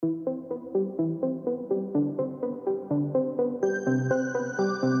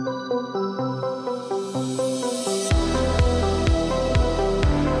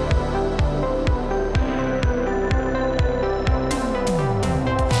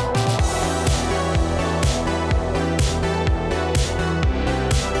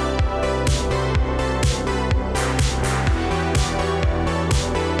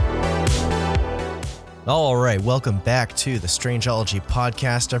All right, welcome back to the Strangeology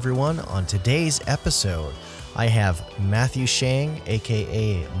podcast, everyone. On today's episode, I have Matthew Shang,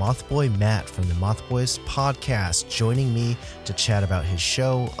 aka Mothboy Matt from the Mothboys podcast, joining me to chat about his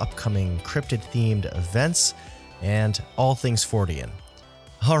show, upcoming cryptid-themed events, and all things Fortean.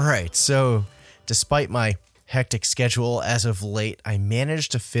 All right, so despite my hectic schedule as of late, I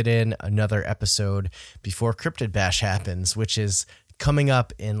managed to fit in another episode before Cryptid Bash happens, which is coming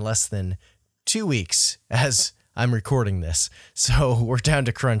up in less than 2 weeks as I'm recording this. So we're down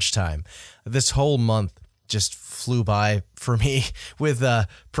to crunch time. This whole month just flew by for me with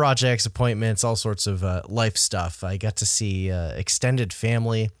projects, appointments, all sorts of life stuff. I got to see extended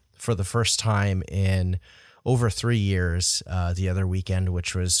family for the first time in over 3 years the other weekend,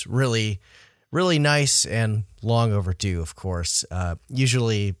 which was really nice and long overdue, of course.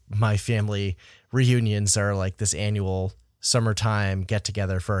 Usually my family reunions are like this annual summertime get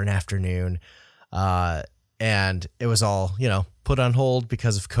together for an afternoon. And it was all, put on hold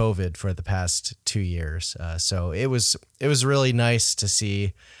because of COVID for the past 2 years. So it was really nice to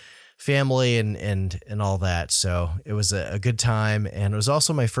see family and all that. So it was a good time. And it was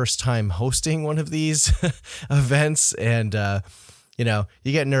also my first time hosting one of these events. And, you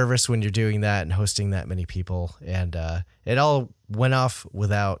get nervous when you're doing that and hosting that many people. And it all went off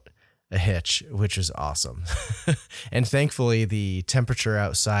without a hitch, which was awesome. And thankfully, the temperature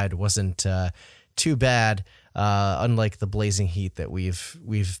outside wasn't too bad, unlike the blazing heat that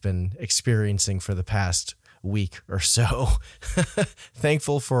we've been experiencing for the past week or so.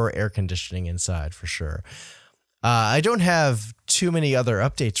 Thankful for air conditioning inside for sure. I don't have too many other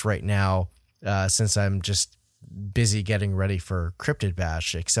updates right now, since I'm just busy getting ready for Cryptid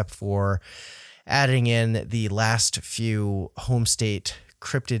Bash, except for adding in the last few home state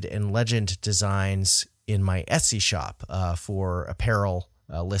cryptid and legend designs in my Etsy shop for apparel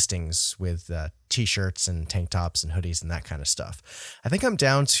listings with t-shirts and tank tops and hoodies and that kind of stuff. I think I'm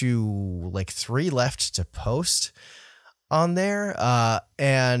down to like 3 left to post on there.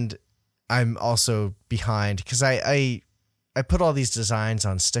 And I'm also behind because I put all these designs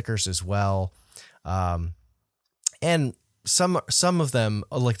on stickers as well. And some of them,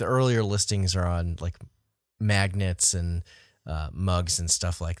 like the earlier listings, are on like magnets and mugs and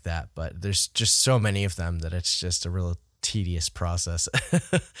stuff like that. But there's just so many of them that it's just a real tedious process.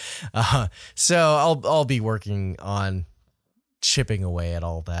 So I'll be working on chipping away at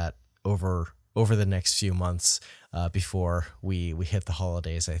all that over the next few months before we hit the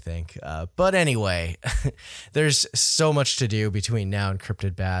holidays, I think. But anyway, there's so much to do between now and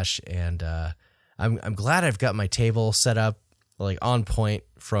Cryptid Bash, and I'm glad I've got my table set up like on point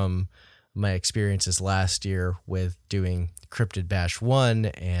from my experiences last year with doing Cryptid Bash 1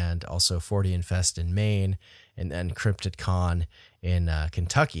 and also Fortean Fest in Maine, and then Cryptid Con in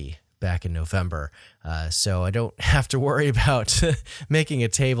Kentucky back in November. So I don't have to worry about making a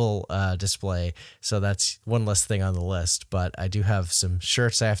table display. So that's one less thing on the list. But I do have some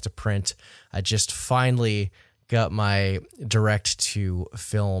shirts I have to print. I just finally got my direct to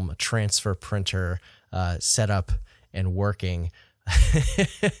film transfer printer set up and working.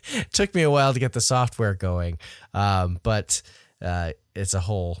 Took me a while to get the software going, but it's a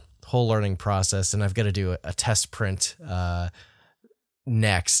whole learning process, and I've got to do a test print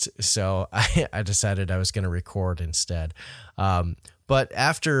next. So I decided I was going to record instead. But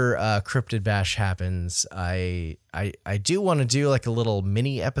after Cryptid Bash happens, I do want to do like a little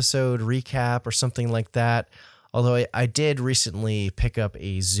mini episode recap or something like that. Although I did recently pick up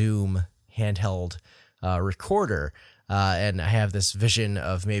a Zoom handheld recorder. And I have this vision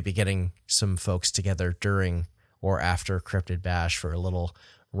of maybe getting some folks together during or after Cryptid Bash for a little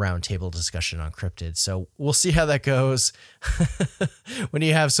roundtable discussion on cryptids. So we'll see how that goes. When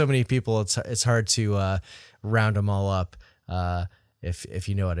you have so many people, it's hard to round them all up, if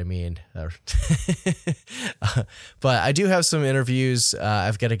you know what I mean. But I do have some interviews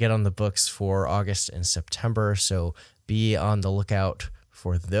I've got to get on the books for August and September, so be on the lookout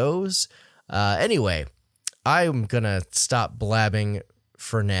for those. Anyway, I'm going to stop blabbing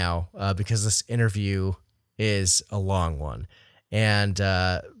for now because this interview is a long one. And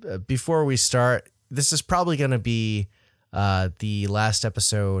before we start, this is probably going to be the last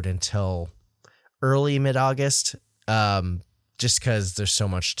episode until early mid-August, just because there's so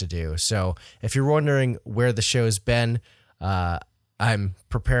much to do. So if you're wondering where the show's been, I'm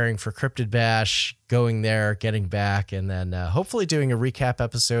preparing for Cryptid Bash, going there, getting back, and then hopefully doing a recap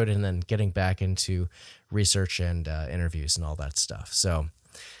episode and then getting back into research and interviews and all that stuff. So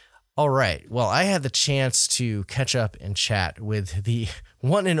All right. Well, I had the chance to catch up and chat with the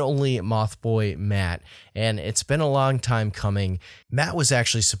one and only Mothboy Matt, and it's been a long time coming. Matt was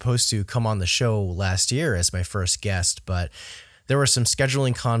actually supposed to come on the show last year as my first guest, but there were some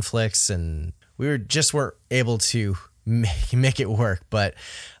scheduling conflicts and weren't able to make it work. But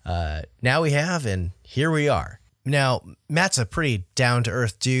now we have, and here we are. Now, Matt's a pretty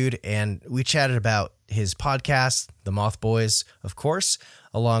down-to-earth dude, and we chatted about his podcast, The Mothboys, of course,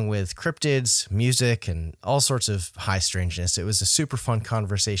 along with cryptids, music, and all sorts of high strangeness. It was a super fun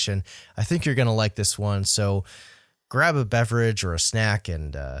conversation. I think you're going to like this one, so grab a beverage or a snack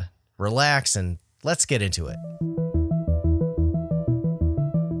and relax, and let's get into it.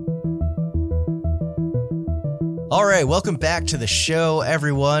 All right, welcome back to the show,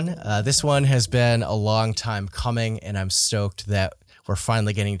 everyone. This one has been a long time coming, and I'm stoked that we're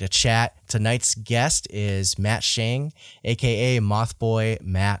finally getting to chat. Tonight's guest is Matt Shang, aka Mothboy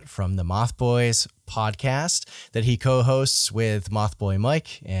Matt from the Mothboys podcast that he co-hosts with Mothboy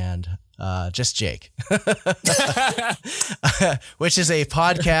Mike and just Jake, which is a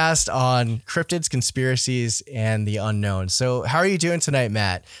podcast on cryptids, conspiracies, and the unknown. So how are you doing tonight,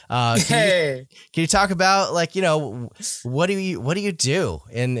 Matt? Can you talk about, like, you know, what do you do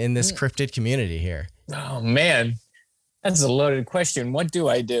in this cryptid community here? Oh man, that's a loaded question. What do?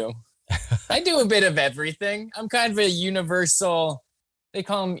 I do a bit of everything. I'm kind of a universal, they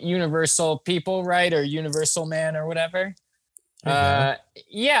call them universal people, right? Or universal man or whatever. So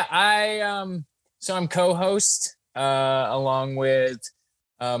I'm co-host along with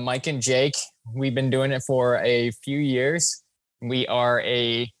Mike and Jake. We've been doing it for a few years. We are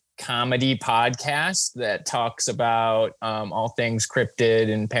a comedy podcast that talks about all things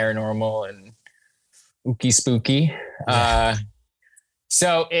cryptid and paranormal and ooky spooky.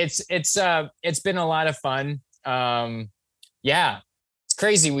 So it's been a lot of fun. It's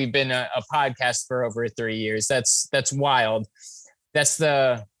crazy. We've been a podcast for over 3 years. That's wild. That's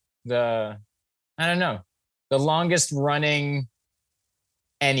the I don't know, the longest running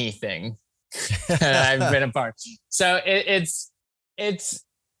anything that I've been a part. So it's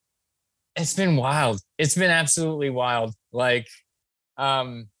been wild. It's been absolutely wild. Like,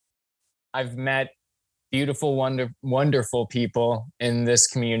 I've met beautiful, wonderful people in this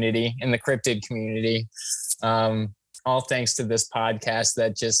community, in the cryptid community. All thanks to this podcast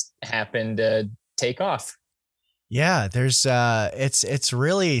that just happened to take off. Yeah, there's it's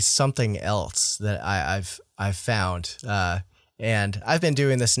really something else that I've found, and I've been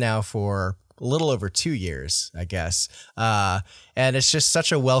doing this now for a little over 2 years, I guess, and it's just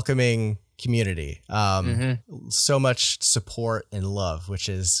such a welcoming community, so much support and love, which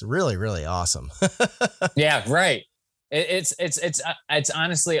is really, really awesome. Yeah, right. It's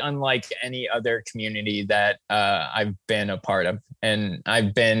honestly unlike any other community that I've been a part of, and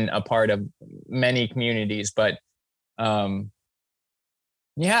I've been a part of many communities, but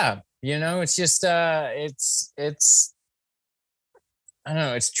it's just it's I don't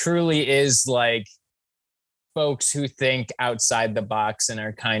know, it truly is like folks who think outside the box and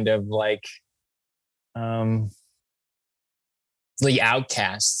are kind of like the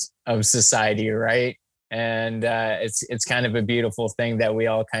outcasts of society, right? And it's kind of a beautiful thing that we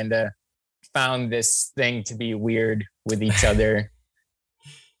all kind of found this thing to be weird with each other.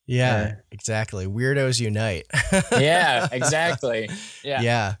 Yeah, exactly. Weirdos unite. Yeah, exactly.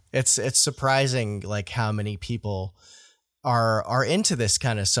 Yeah. It's surprising, like, how many people are into this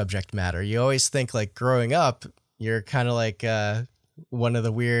kind of subject matter. You always think, like, growing up, you're kind of like one of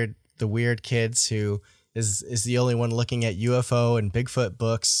the weird kids who is the only one looking at UFO and Bigfoot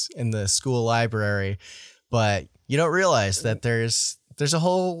books in the school library, but you don't realize that there's a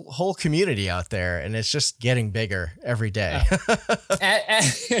whole community out there, and it's just getting bigger every day.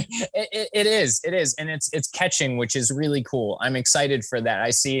 It is, and it's catching, which is really cool. I'm excited for that.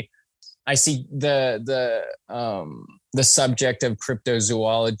 I see the subject of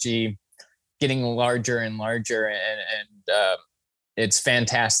cryptozoology getting larger and larger, and it's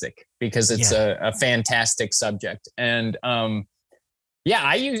fantastic because it's a fantastic subject. And I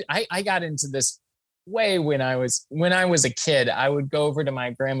got into this way when I was a kid. I would go over to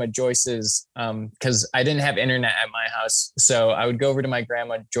my grandma Joyce's because I didn't have internet at my house, so I would go over to my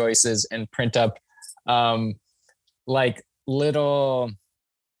grandma Joyce's and print up like little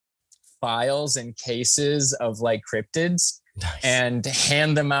files and cases of like cryptids. Nice. And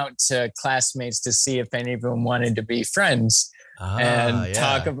hand them out to classmates to see if any of them wanted to be friends and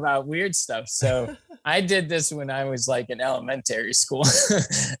talk about weird stuff. So I did this when I was like in elementary school.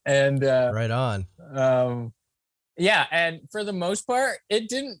 And right on. And for the most part, it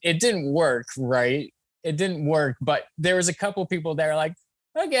didn't work, right? It didn't work, but there was a couple people that are like,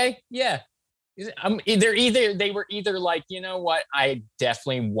 okay, yeah. They were either like, you know what, I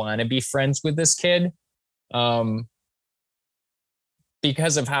definitely want to be friends with this kid,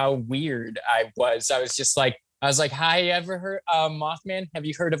 because of how weird I was. I was like, hi, ever heard Mothman? Have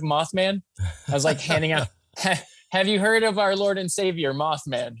you heard of Mothman? I was like handing out. Have you heard of our Lord and Savior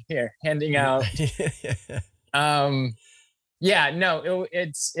Mothman? Here, handing out. Yeah, no,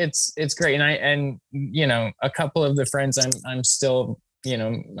 it's great, and you know, a couple of the friends I'm still, you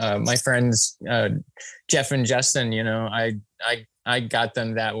know, my friends Jeff and Justin, you know, I got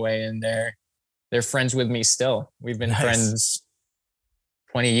them that way, and they're friends with me still. We've been friends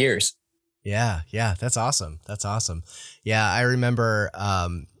 20 years. Yeah, that's awesome. Yeah, I remember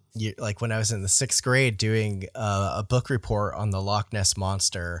like when I was in the 6th grade doing a book report on the Loch Ness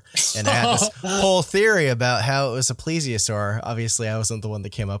Monster, and I had this whole theory about how it was a plesiosaur. Obviously, I wasn't the one that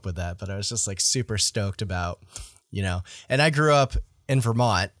came up with that, but I was just like super stoked about, you know. And I grew up in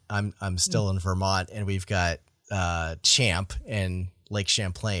Vermont. I'm still in Vermont, and we've got Champ and Lake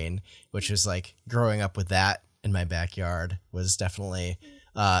Champlain, which was like growing up with that in my backyard was definitely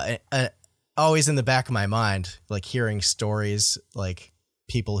always in the back of my mind, like hearing stories like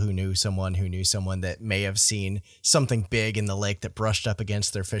people who knew someone that may have seen something big in the lake that brushed up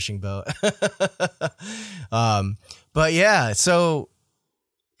against their fishing boat. But yeah, so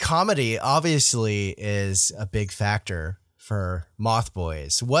comedy obviously is a big factor for Moth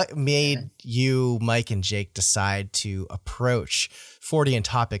Boys. What made you, Mike, and Jake decide to approach 40 and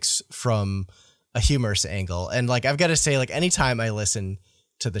Topics from a humorous angle? And like, I've got to say, like, anytime I listen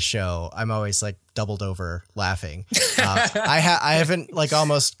to the show, I'm always like doubled over laughing. I haven't like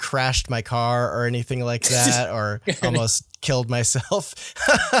almost crashed my car or anything like that, or almost killed myself.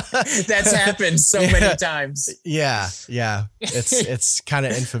 That's happened so many times. Yeah. It's kind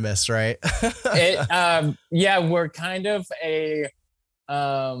of infamous, right? Yeah, we're kind of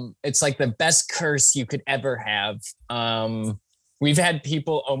it's like the best curse you could ever have. We've had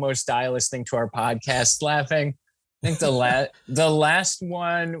people almost die listening to our podcast laughing. I think the last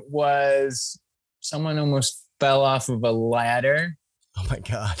one was someone almost fell off of a ladder. Oh my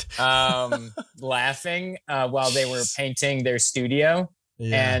God. Laughing while they were painting their studio.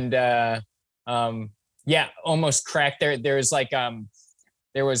 Yeah. And almost cracked there was like some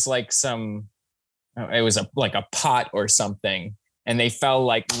it was like a pot or something, and they fell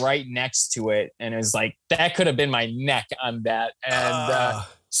like right next to it, and it was like that could have been my neck on that. And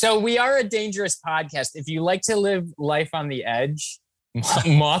so we are a dangerous podcast. If you like to live life on the edge,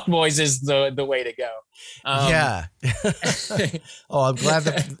 Moth Boys is the way to go. Yeah. Oh,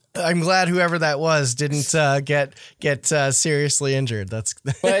 I'm glad whoever that was didn't get seriously injured.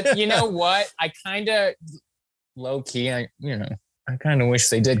 But you know what? I kind of low key, I kind of wish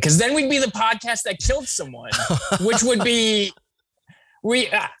they did, because then we'd be the podcast that killed someone, which would be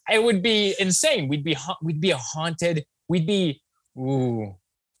it would be insane. We'd be a haunted. We'd be ooh.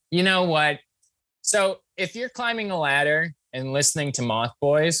 You know what? So if you're climbing a ladder and listening to Moth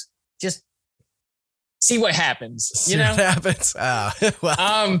Boys, just see what happens. See what happens.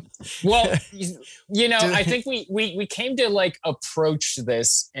 Well, you know, I think we came to like approach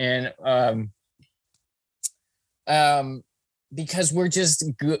this and because we're just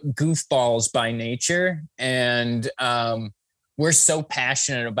goofballs by nature, and we're so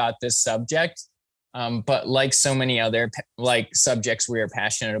passionate about this subject. But like so many other like subjects we are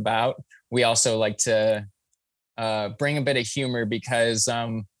passionate about, we also like to bring a bit of humor, because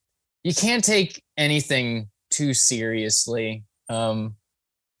you can't take anything too seriously.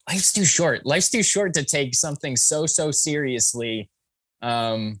 Life's too short. Life's too short to take something so seriously.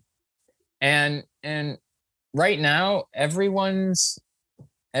 And right now, everyone's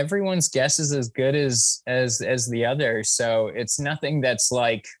guess is as good as the other. So it's nothing that's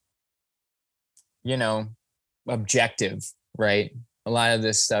like, you know, objective, right? A lot of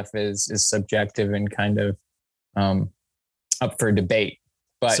this stuff is subjective and kind of up for debate.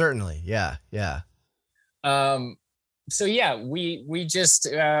 But certainly, yeah. So yeah, we just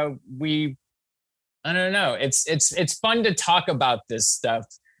I don't know. It's fun to talk about this stuff.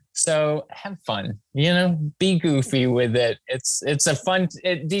 So have fun, you know, be goofy with it. It's a fun,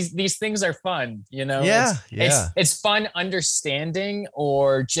 these things are fun, you know? Yeah. It's fun understanding,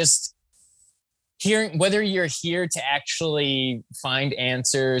 or just hearing, whether you're here to actually find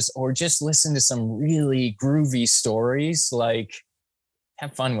answers or just listen to some really groovy stories, like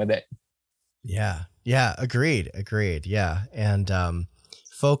have fun with it. Yeah. Agreed. Yeah. And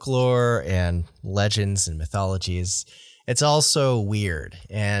folklore and legends and mythologies, it's also weird.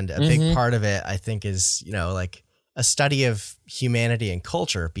 And a big part of it, I think, is, you know, like a study of humanity and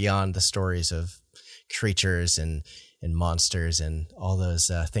culture beyond the stories of creatures and and monsters and all those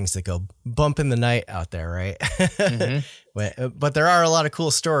things that go bump in the night out there, right? But there are a lot of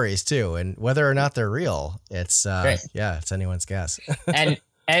cool stories too, and whether or not they're real, it's it's anyone's guess. and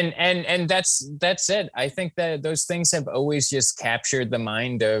that's it. I think that those things have always just captured the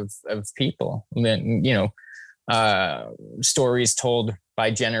mind of people. Stories told by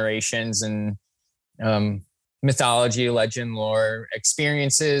generations, and mythology, legend, lore,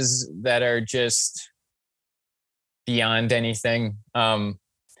 experiences that are just beyond anything.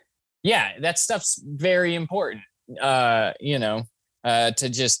 That stuff's very important, to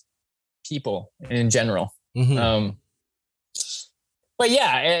just people in general. But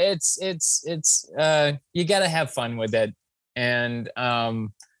yeah, it's you got to have fun with it. And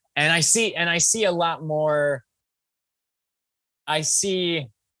I see a lot more. I see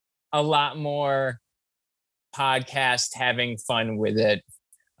a lot more podcasts having fun with it.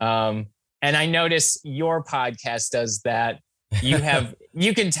 And I notice your podcast does that. You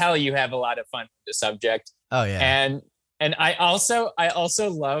can tell you have a lot of fun with the subject. Oh yeah. And I also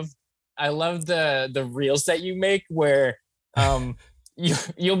love the reels that you make where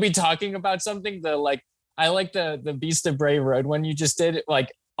you'll be talking about something I like the Beast of Bray Road one you just did.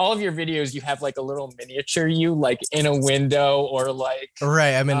 Like all of your videos, you have like a little miniature you like in a window or like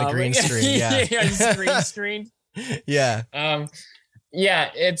right. I'm in the green screen. Yeah. Green screen. Yeah.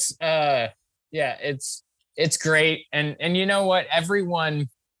 It's great. And you know what? Everyone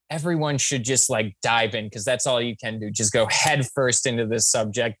should just like dive in, because that's all you can do. Just go head first into this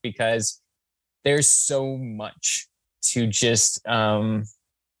subject, because there's so much to just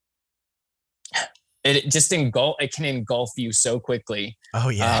it can engulf you so quickly. Oh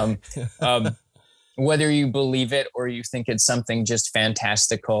yeah. Whether you believe it or you think it's something just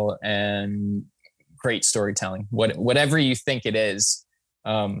fantastical and great storytelling, whatever you think it is,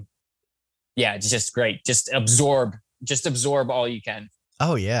 it's just great. Just absorb all you can.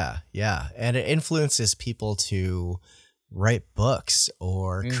 Oh yeah. Yeah. And it influences people to write books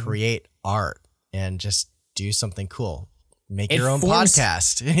or create art and just do something cool. Make your own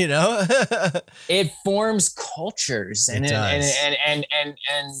podcast, It forms cultures and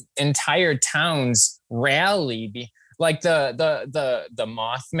entire towns rally like the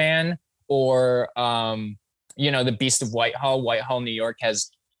Mothman or the Beast of Whitehall. Whitehall, New York has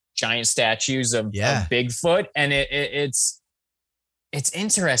giant statues of Bigfoot, and it's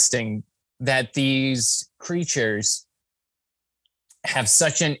interesting that these creatures have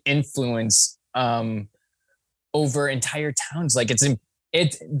such an influence over entire towns. Like these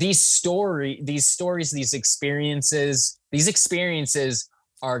stories, these experiences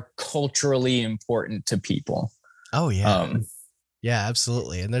are culturally important to people. Oh yeah. Yeah,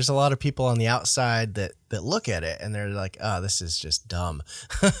 absolutely. And there's a lot of people on the outside that look at it and they're like, oh, this is just dumb.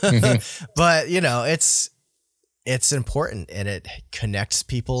 But it's important, and it connects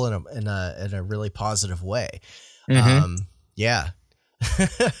people in a really positive way. Yeah.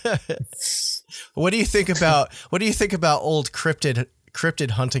 What do you think about old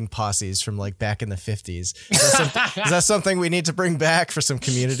cryptid hunting posses from like back in the 50s? Is that something we need to bring back for some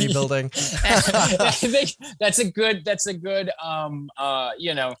community building? I think that's a good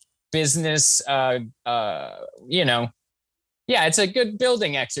business it's a good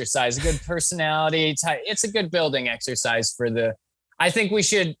building exercise, a good personality type. It's a good building exercise I think we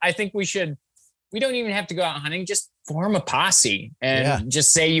should we don't even have to go out hunting. Just form a posse and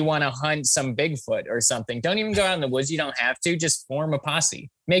just say you want to hunt some Bigfoot or something. Don't even go out in the woods. You don't have to. Just form a posse.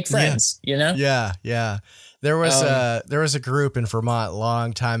 Make friends, Yeah, yeah. There was a group in Vermont a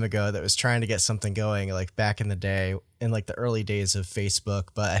long time ago that was trying to get something going, like back in the day, in like the early days of Facebook.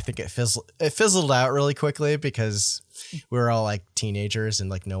 But I think it fizzled out really quickly because we were all like teenagers and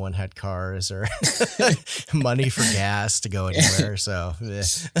like no one had cars or money for gas to go anywhere. So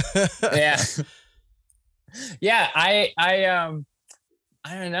yeah, I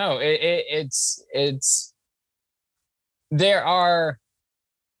don't know. It's there are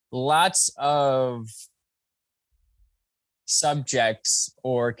lots of subjects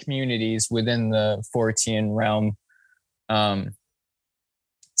or communities within the Fortean realm.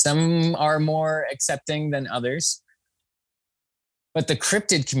 Some are more accepting than others, but the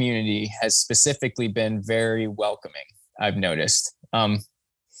cryptid community has specifically been very welcoming, I've noticed.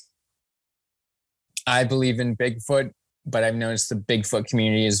 I believe in Bigfoot, but I've noticed the Bigfoot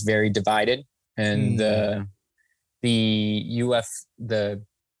community is very divided, and the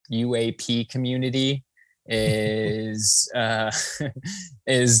UAP community is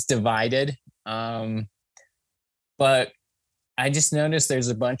divided. But I just noticed there's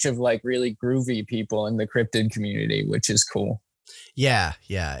a bunch of like really groovy people in the cryptid community, which is cool. Yeah,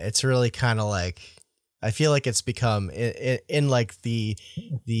 yeah. It's really kind of like I feel like it's become in like the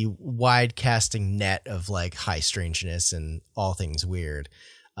wide casting net of like high strangeness and all things weird.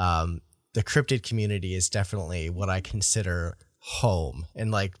 The cryptid community is definitely what I consider home,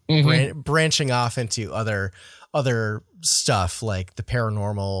 and like branching off into other stuff like the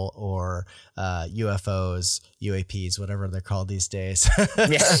paranormal or UFOs, UAPs, whatever they're called these days.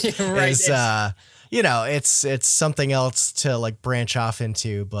 Yeah, right. Is, you know, it's something else to like branch off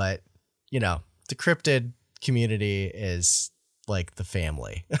into, but you know, the cryptid community is like the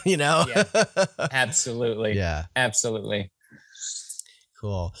family, you know? Yeah, absolutely. Yeah. Absolutely.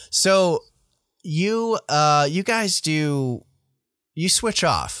 Cool. So you guys you switch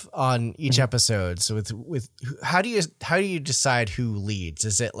off on each episode. So with how do you decide who leads?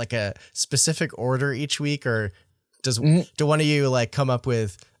 Is it like a specific order each week, or do one of you like come up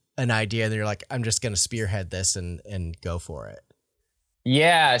with an idea and you're like, I'm just going to spearhead this and go for it?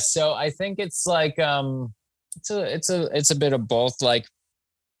 Yeah. So I think it's like, it's a bit of both. Like,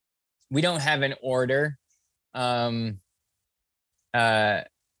 we don't have an order,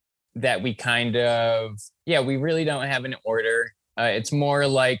 that we kind of, we really don't have an order. It's more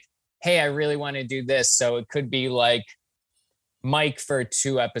like, hey, I really want to do this. So it could be like Mike for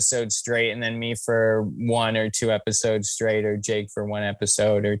 2 episodes straight, and then me for 1 or 2 episodes straight, or Jake for 1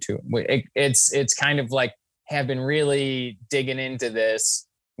 episode or 2. It's kind of like, hey, I've been really digging into this.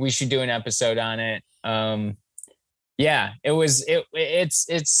 We should do an episode on it.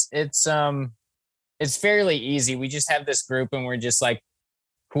 It's fairly easy. We just have this group, and we're just like,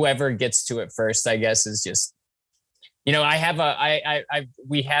 whoever gets to it first, I guess, is just, you know,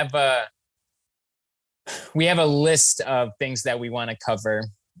 we have a list of things that we want to cover.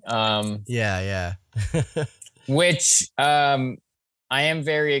 Yeah. Which I am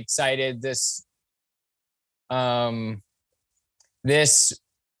very excited. This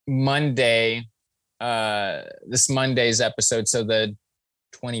Monday, this Monday's episode, so the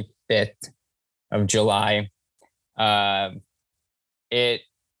 25th of July,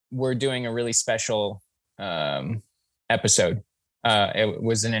 we're doing a really special episode. It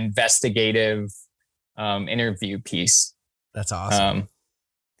was an investigative interview piece. That's awesome.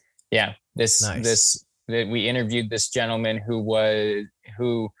 We interviewed this gentleman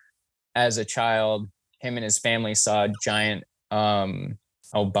who as a child, him and his family saw giant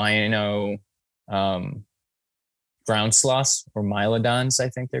albino ground sloths, or mylodons, I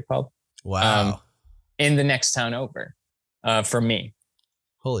think they're called. Wow. In the next town over, from me.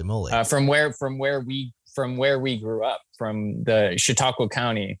 Holy moly. From where we grew up, from the Chautauqua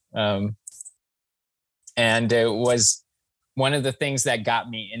County. And it was one of the things that got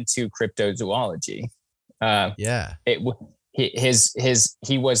me into cryptozoology.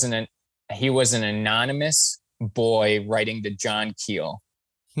 He was an anonymous boy writing to John Keel.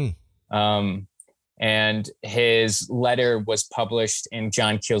 And his letter was published in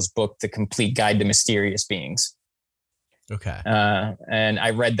John Keel's book, The Complete Guide to Mysterious Beings. Okay. And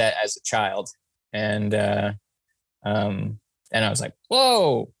I read that as a child, and I was like,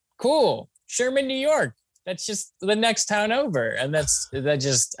 whoa, cool. Sherman, New York. That's just the next town over. And it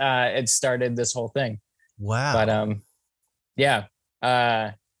started this whole thing. Wow. But, yeah.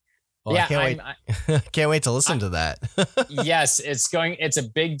 I can't wait to listen to that. Yes, it's a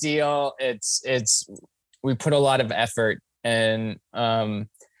big deal. We put a lot of effort, and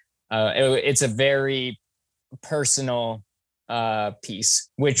it's a very personal piece,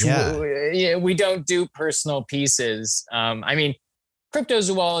 which we don't do personal pieces. I mean,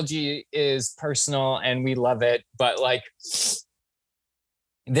 cryptozoology is personal and we love it, but like,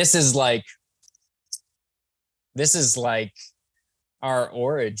 this is like our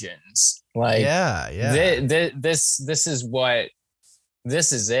origins. Like,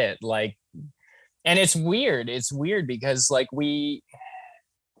 this is it. Like, and it's weird because like we're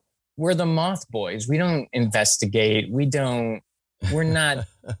the Moth Boys. We don't investigate. We're the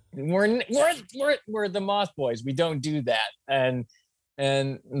Moth Boys. We don't do that. And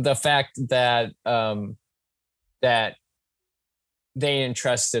the fact that that they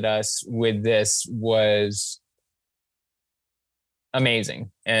entrusted us with this was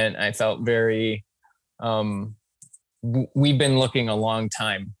amazing. And I felt very, we've been looking a long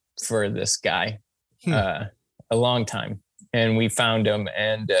time for this guy, a long time. And we found him,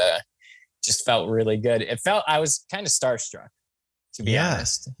 and just felt really good. I was kind of starstruck, to be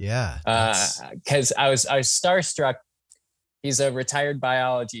honest. Yeah. Because I was starstruck. He's a retired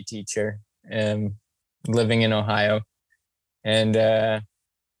biology teacher, living in Ohio. And and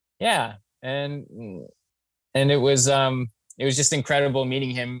it was just incredible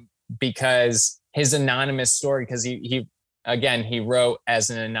meeting him, because his anonymous story, because he again, he wrote as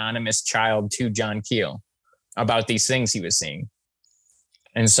an anonymous child to John Keel about these things he was seeing.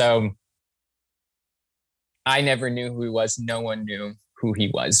 And so I never knew who he was. No one knew who he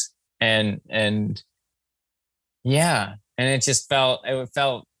was. And yeah, and it just felt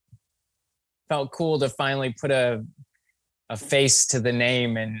cool to finally put a face to the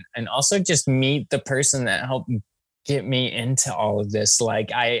name, and also just meet the person that helped get me into all of this.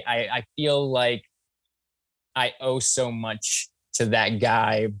 Like I feel like I owe so much to that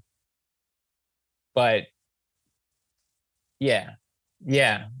guy, but yeah,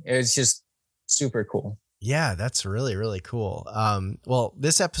 it was just super cool. Yeah, that's really, really cool. Well,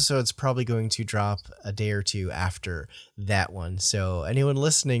 this episode's probably going to drop a day or two after that one. So anyone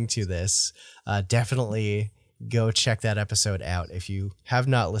listening to this, definitely go check that episode out. If you have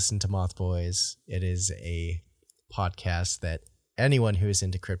not listened to Moth Boys, it is a podcast that anyone who is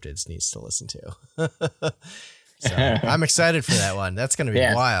into cryptids needs to listen to. So I'm excited for that one. That's going to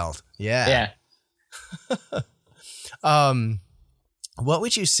be wild. Yeah. What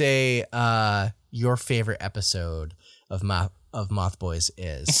would you say, your favorite episode of Moth Boys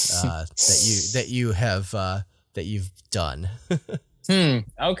is, that you've done?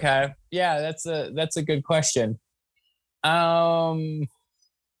 Okay. Yeah, that's a good question. I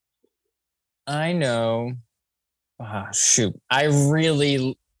know. Shoot. I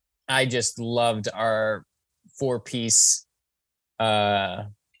just loved our 4-piece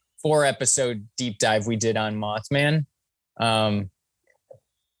 4-episode deep dive we did on Mothman.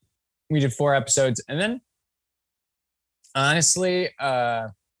 We did 4 episodes, and then honestly, I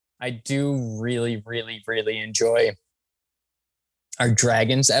do really, really, really enjoy our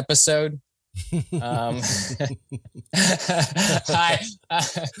dragons episode.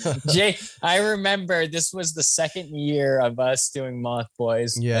 Jake, I remember this was the second year of us doing Moth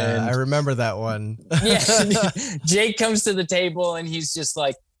Boys. Yeah, I remember that one. Jake comes to the table and he's just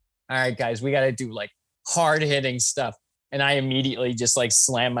like, all right, guys, we got to do like hard hitting stuff. And I immediately just like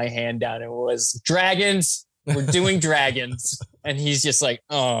slammed my hand down. It was dragons. We're doing dragons. And he's just like,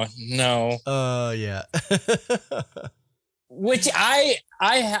 oh no. Oh yeah. Which I,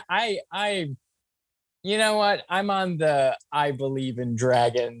 you know what? I'm on the I believe in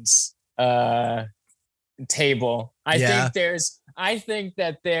dragons table. I think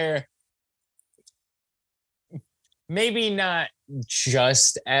that they're maybe not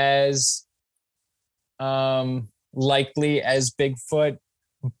just as likely as Bigfoot,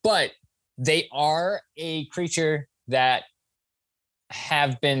 but they are a creature that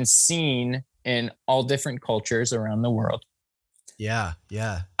have been seen in all different cultures around the world. Yeah.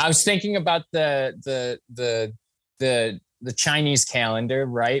 I was thinking about the Chinese calendar,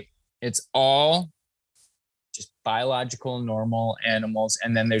 right? It's all just biological, normal animals,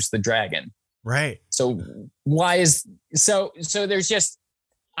 and then there's the dragon. Right. So there's just,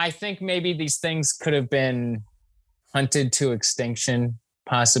 I think maybe these things could have been hunted to extinction,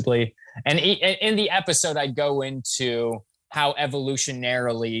 possibly. And in the episode, I go into how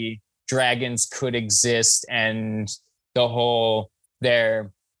evolutionarily dragons could exist and the whole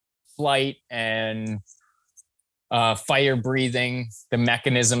their flight and fire breathing, the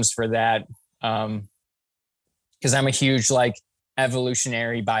mechanisms for that. Because I'm a huge like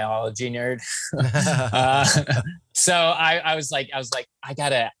evolutionary biology nerd. So I was like, I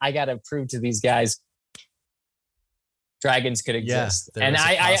gotta prove to these guys dragons could exist. Yeah, and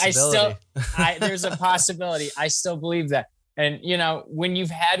I still, there's a possibility. I still believe that. And you know, when you've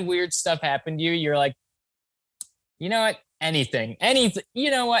had weird stuff happen to you, you're like, you know what? Anything,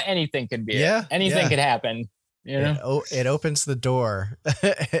 you know what? Anything could be. Yeah, anything could happen. You know, it opens the door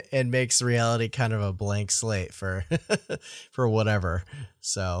and makes reality kind of a blank slate for whatever.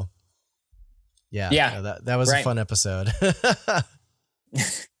 So, yeah, that was a fun episode.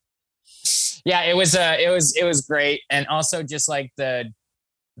 Yeah, it was great, and also just like the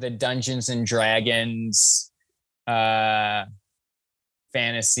Dungeons and Dragons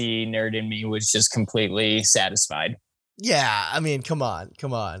fantasy nerd in me was just completely satisfied. Yeah, I mean, come on.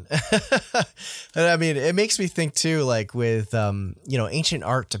 And I mean, it makes me think too, like with ancient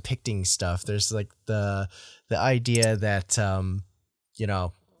art depicting stuff. There's like the idea that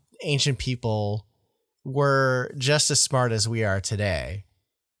ancient people were just as smart as we are today.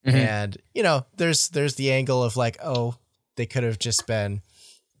 Mm-hmm. And, there's the angle of like, oh, they could have just been,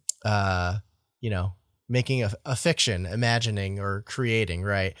 making a fiction, imagining or creating.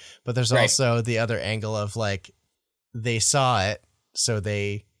 Right. But there's also the other angle of like, they saw it, so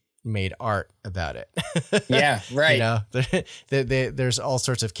they made art about it. Yeah, right. You know, there's all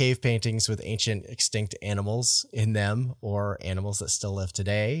sorts of cave paintings with ancient extinct animals in them, or animals that still live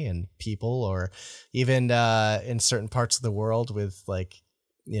today, and people, or even in certain parts of the world with like,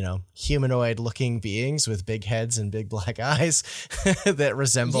 you know, humanoid looking beings with big heads and big black eyes that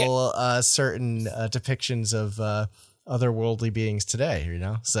resemble certain depictions of otherworldly beings today, you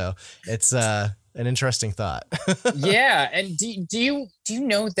know? So it's an interesting thought. Yeah. And do you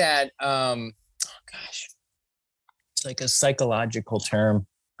know that, oh gosh, it's like a psychological term.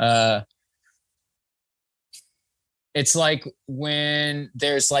 It's like when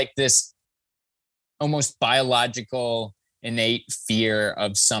there's like this almost biological innate fear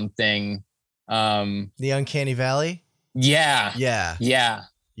of something. The uncanny valley. Yeah. Yeah. Yeah.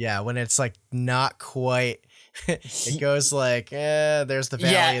 Yeah. When it's like not quite, it goes like, there's the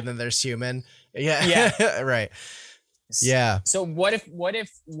valley, Yeah. and then there's human. Yeah. Yeah. Right. Yeah. So what if,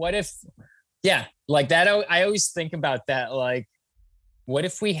 yeah, like that. I always think about that. Like, what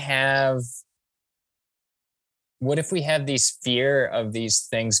if we have these fear of these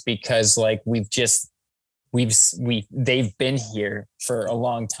things because like they've been here for a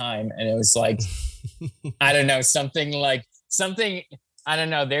long time, and it was like, I don't know, something, I don't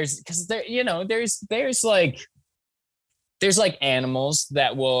know, because there, you know, there's like animals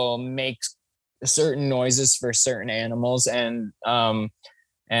that will make certain noises for certain animals, and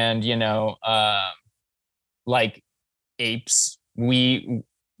you know, like apes, they'll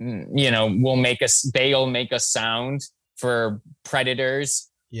make a sound for predators.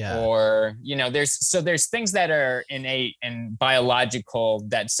 Yeah. Or, you know, there's things that are innate and biological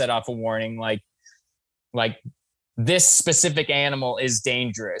that set off a warning, like this specific animal is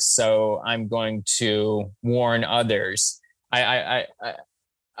dangerous, so I'm going to warn others. I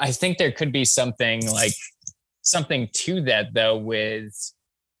think there could be something to that though,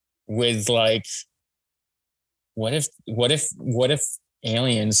 with like, what if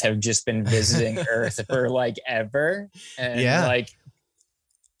aliens have just been visiting Earth for like ever, and like,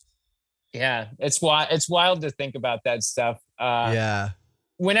 yeah, it's wild to think about that stuff.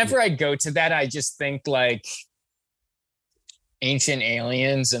 Whenever I go to that, I just think like ancient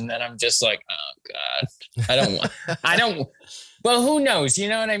aliens, and then I'm just like, oh God, I don't. Well, who knows? You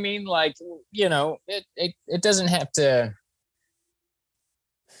know what I mean? Like, you know, it doesn't have to.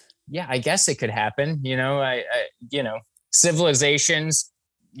 Yeah, I guess it could happen. You know, I you know, civilizations,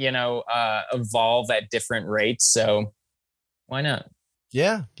 you know, evolve at different rates, so why not?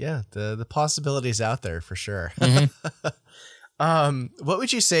 Yeah. The possibilities out there for sure. Mm-hmm. What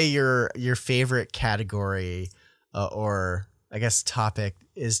would you say your favorite category or I guess topic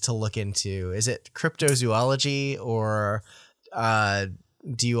is to look into? Is it cryptozoology, or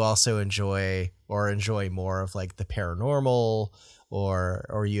do you also enjoy more of like the paranormal or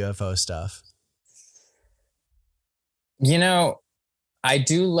UFO stuff? You know, I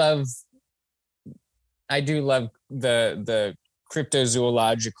do love the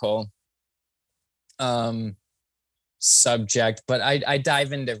cryptozoological subject, but I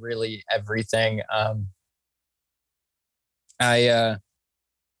dive into really everything. I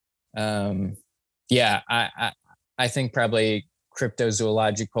think probably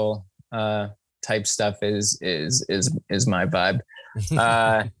cryptozoological type stuff is my vibe.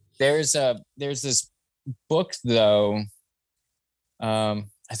 There's this book though. I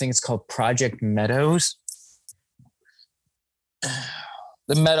think it's called Project Meadows.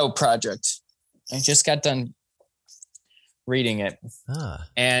 The Meadow Project. I just got done reading it.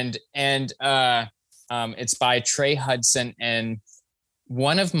 And it's by Trey Hudson, and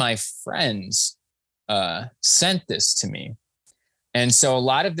one of my friends sent this to me. And so a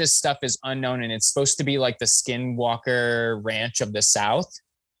lot of this stuff is unknown, and it's supposed to be like the Skinwalker Ranch of the South.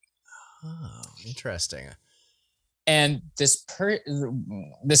 Oh, interesting. And this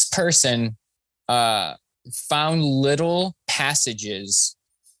person found little passages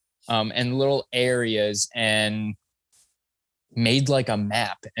and little areas, and made like a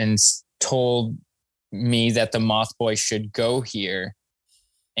map, and told me that the Moth Boy should go here.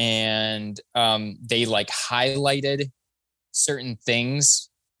 And they like highlighted certain things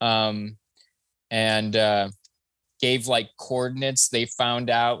and gave like coordinates they found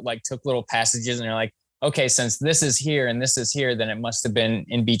out, like took little passages, and they're like, okay, since this is here and this is here, then it must have been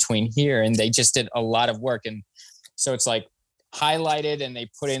in between here. And they just did a lot of work. And so it's like highlighted, and they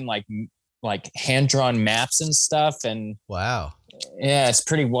put in like hand-drawn maps and stuff. And wow. Yeah, it's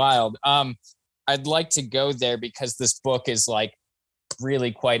pretty wild. I'd like to go there because this book is like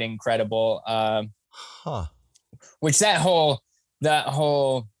really quite incredible. Which that whole,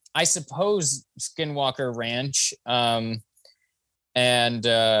 I suppose Skinwalker Ranch and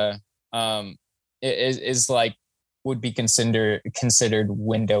is like would be considered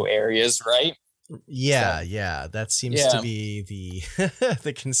window areas, right? Yeah, So, yeah, that seems to yeah, be the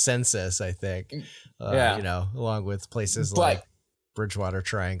the consensus, I think. yeah, Along with places like but Bridgewater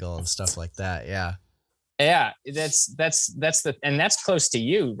Triangle and stuff like that. Yeah. yeah, that's the and that's close to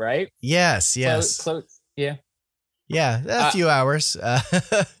you, right? Yes, yes. Close, yeah. Yeah, a Uh, few hours. I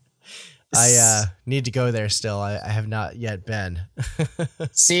s- need to go there still. I have not yet been.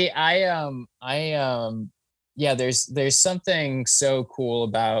 See, yeah. There's something so cool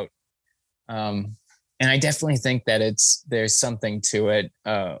about, um, and I definitely think that there's something to it.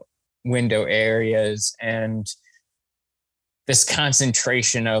 Window areas and this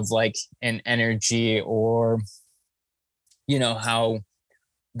concentration of like an energy, or how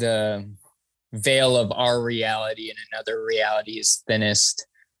the veil of our reality and another reality is thinnest.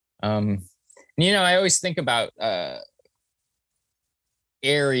 I always think about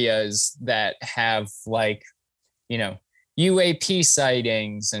areas that have like, you know, UAP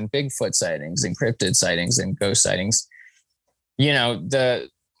sightings and Bigfoot sightings and cryptid sightings and ghost sightings.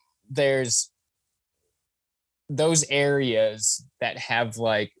 There's those areas that have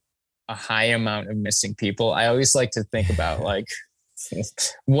like a high amount of missing people. I always like to think about like,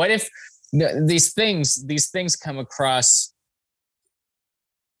 what if these things come across?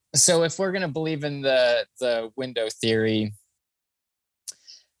 So if we're going to believe in the window theory,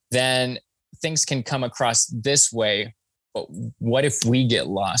 then things can come across this way. But what if we get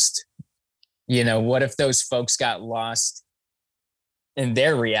lost? What if those folks got lost in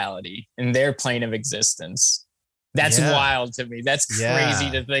their reality, in their plane of existence? That's Yeah. wild to me. That's crazy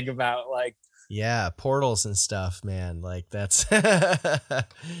Yeah. to think about. Like, Yeah, portals and stuff, man. Like that's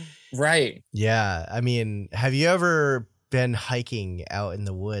right. Yeah, I mean, have you ever been hiking out in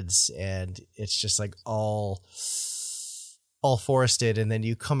the woods and it's just like all forested, and then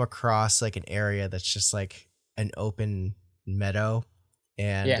you come across like an area that's just like an open meadow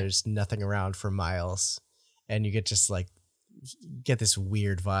and Yeah. there's nothing around for miles, and you get this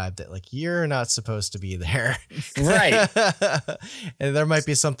weird vibe that like you're not supposed to be there. Right. And there might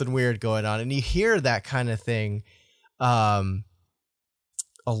be something weird going on, and you hear that kind of thing um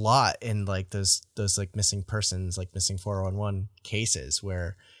a lot in like those like missing persons, like missing 411 cases,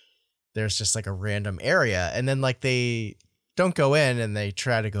 where there's just like a random area and then like they don't go in and they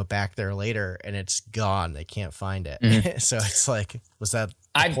try to go back there later and it's gone. They can't find it. Mhm. So it's like, was that the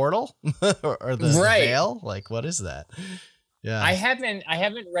I portal or the right. veil? Like, what is that? Yeah. I haven't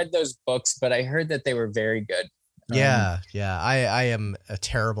read those books, but I heard that they were very good. Yeah. Yeah. I am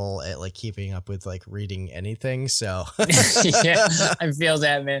terrible at like keeping up with like reading anything. So Yeah, I feel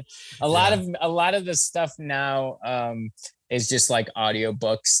that, man. A lot yeah. of a lot of the stuff now is just like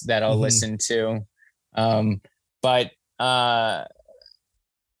audiobooks that I'll Mhm. listen to. But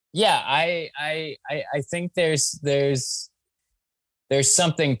yeah, I think there's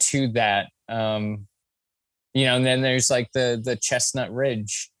something to that. And then there's like the Chestnut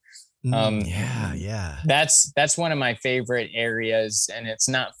Ridge. Yeah. Yeah. That's one of my favorite areas, and it's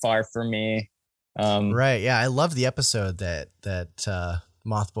not far from me. Right. Yeah. I love the episode that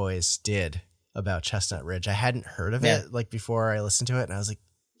Moth Boys did about Chestnut Ridge. I hadn't heard of Yeah, it like before I listened to it, and I was like,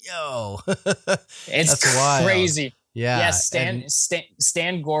 "Yo, it's that's wild." crazy. Yeah, Yeah, and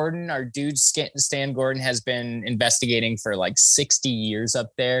Stan Gordon, our dude Stan Gordon, has been investigating for like 60 years up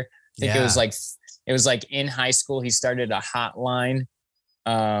there. I think yeah, it was like in high school he started a hotline,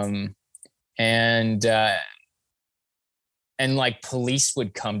 um, and like police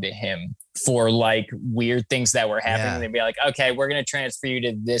would come to him for like weird things that were happening. yeah. They'd be like, "Okay, we're gonna transfer you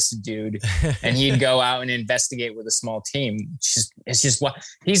to this dude," and he'd go out and investigate with a small team. It's just what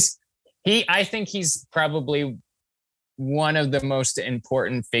I think he's probably one of the most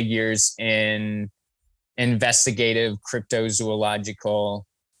important figures in investigative cryptozoological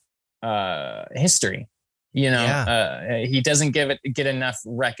history. Yeah. He doesn't get enough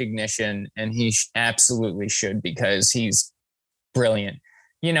recognition, and he absolutely should, because he's brilliant.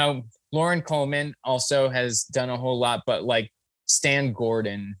 Lauren Coleman also has done a whole lot, but like Stan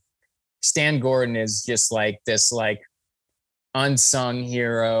Gordon is just like this like unsung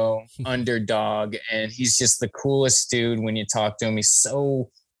hero, underdog, and he's just the coolest dude when you talk to him. He's so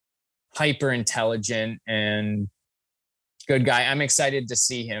hyper intelligent and good guy. I'm excited to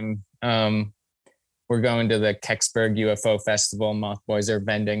see him. We're going to the Kecksburg UFO Festival. Moth Boys are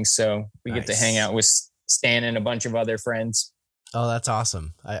vending, so we get to hang Nice. out with Stan and a bunch of other friends. Oh, that's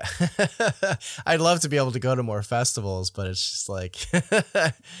awesome. I'd love to be able to go to more festivals, but it's just like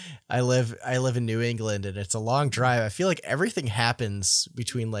I live in New England and it's a long drive. I feel like everything happens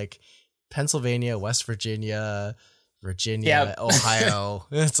between like Pennsylvania, West Virginia, Virginia, Ohio.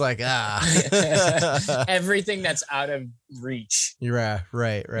 It's like, everything that's out of reach. Yeah,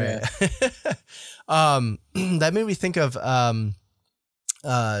 right. Yeah. That made me think of,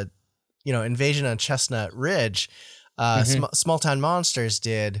 Invasion on Chestnut Ridge. Small Town Monsters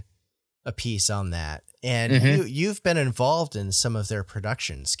did a piece on that, and you've been involved in some of their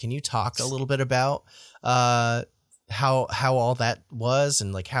productions. Can you talk a little bit about how all that was,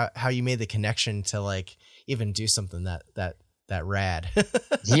 and like how you made the connection to like even do something that rad?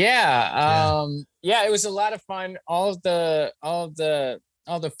 Yeah, it was a lot of fun. All the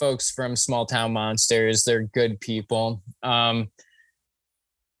folks from Small Town Monsters, they're good people.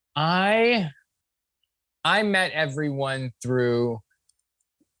 I met everyone through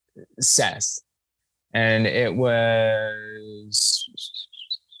Seth, and it was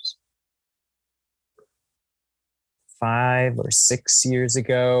 5 or 6 years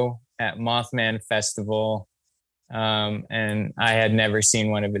ago at Mothman Festival. And I had never seen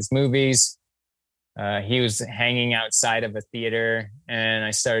one of his movies. He was hanging outside of a theater, and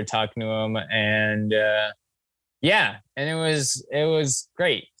I started talking to him, and and it was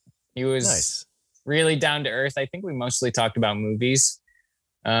great. He was nice. Really down to earth. I think we mostly talked about movies,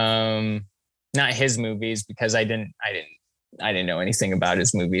 not his movies, because I didn't know anything about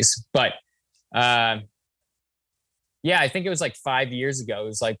his movies. But I think it was like 5 years ago. It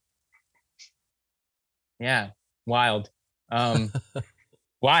was like, wild.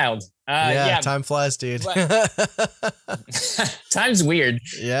 Wild. Time flies, dude. Time's weird.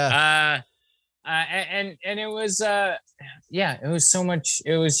 Yeah. And it was it was so much.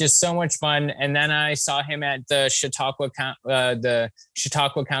 It was just so much fun. And then I saw him at the Chautauqua County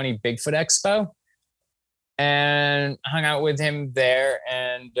Bigfoot Expo, and hung out with him there.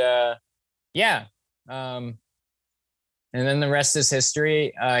 And and then the rest is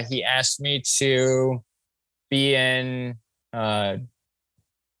history. He asked me to be in Dark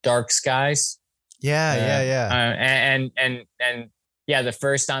Skies. And the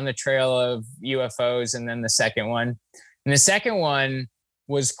first On the Trail of UFOs, and then the second one. And the second one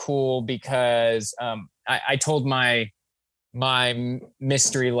was cool because I told my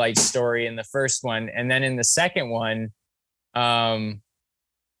mystery light story in the first one, and then in the second one, the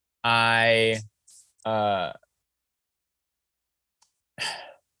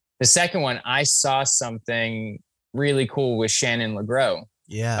second one, I saw something really cool with Shannon LeGros.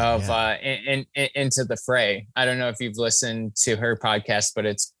 Into the Fray. I don't know if you've listened to her podcast, but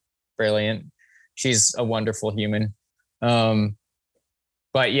it's brilliant. She's a wonderful human. And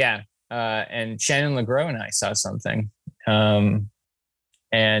Shannon LeGros and I saw something. That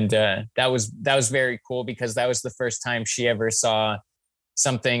was very cool, because that was the first time she ever saw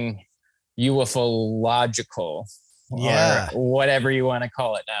something ufological, or whatever you want to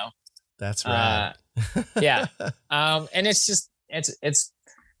call it now. That's right. And it's just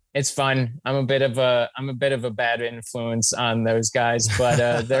it's fun. I'm a bit of a bad influence on those guys,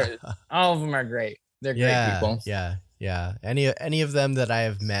 but they're all of them are great. They're great people. Yeah. Any of them that I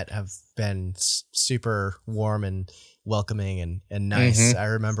have met have been super warm and welcoming and nice. I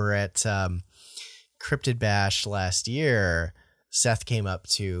remember at Cryptid Bash last year, Seth came up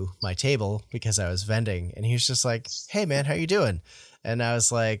to my table because I was vending, and he was just like, "Hey man, how you doing?" And I was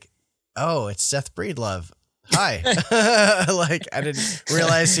like, "Oh, it's Seth Breedlove. Hi." Like, I didn't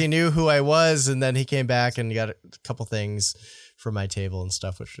realize he knew who I was, and then he came back and got a couple things from my table and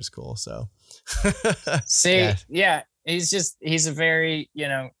stuff, which was cool. So he's a very,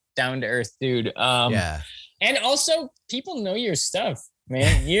 down to earth dude. And also people know your stuff,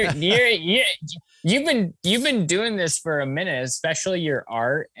 man. You've been doing this for a minute, especially your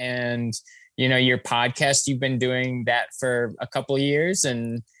art and your podcast. You've been doing that for a couple of years,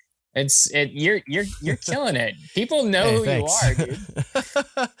 and you're killing it. People know who you are, dude.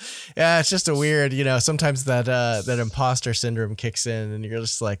 Yeah, it's just a weird, sometimes that imposter syndrome kicks in, and you're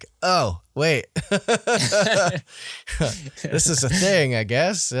just like, oh wait, this is a thing, I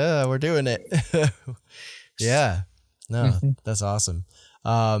guess. Yeah, we're doing it. Yeah, no, that's awesome.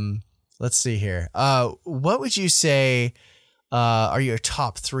 Let's see here. What would you say are your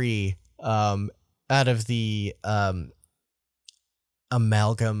top 3 out of the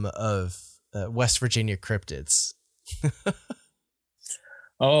amalgam of West Virginia cryptids?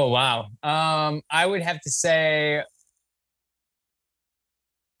 Oh, wow. I would have to say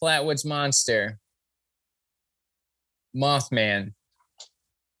Flatwoods Monster, Mothman,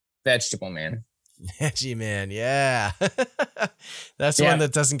 Vegetable Man. Veggie Man, yeah. That's one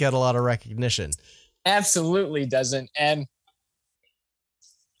that doesn't get a lot of recognition. Absolutely doesn't. And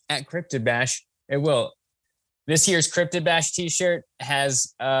at Cryptid Bash, it will. This year's Cryptid Bash t-shirt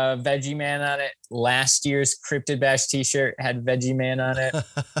has Veggie Man on it. Last year's Cryptid Bash t-shirt had Veggie Man on it.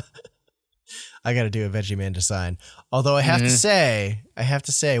 I got to do a Veggie Man design. Although I have to say,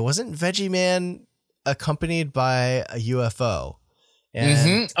 wasn't Veggie Man accompanied by a UFO?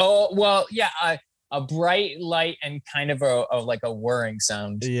 And Oh, well, yeah, a bright light and kind of a like a whirring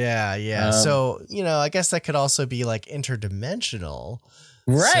sound. Yeah. So, I guess that could also be like interdimensional.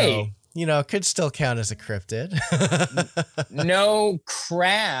 Right. So, could still count as a cryptid. No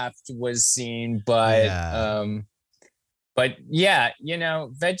craft was seen, but yeah,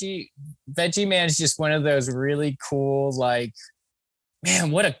 Veggie Man is just one of those really cool, like,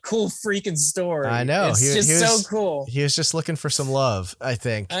 man, what a cool freaking story. I know. It's he just was, so cool. He was just looking for some love, I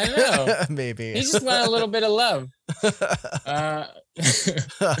think. I know. Maybe. He just wanted a little bit of love.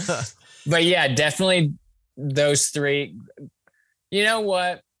 But yeah, definitely those three. You know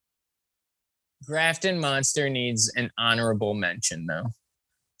what? Grafton Monster needs an honorable mention, though.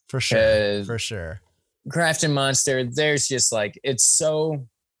 For sure. Grafton Monster, there's just like, it's so...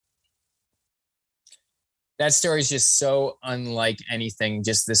 That story is just so unlike anything.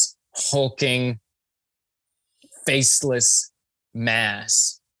 Just this hulking, faceless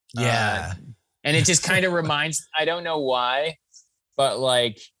mass. Yeah. And it just kind of reminds, I don't know why, but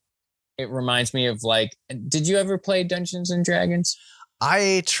like, it reminds me of like, did you ever play Dungeons and Dragons?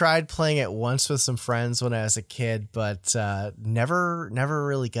 I tried playing it once with some friends when I was a kid, but never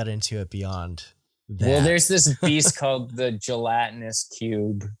really got into it beyond that. Well, there's this beast called the gelatinous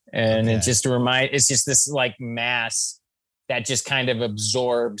cube, and it's just this like mass that just kind of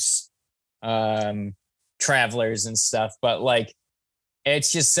absorbs travelers and stuff. But like,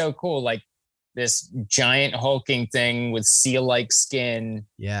 it's just so cool. Like this giant hulking thing with seal-like skin.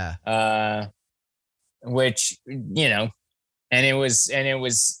 Yeah. Which, and it was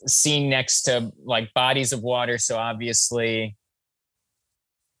seen next to like bodies of water. So obviously,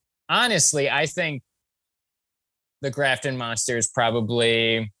 honestly, I think the Grafton Monster is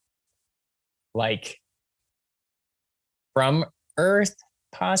probably like from Earth,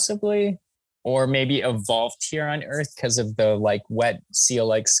 possibly, or maybe evolved here on Earth because of the like wet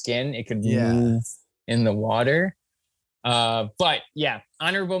seal-like skin. It could move in the water. But yeah,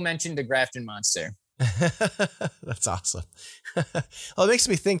 honorable mention to Grafton Monster. That's awesome. Well, it makes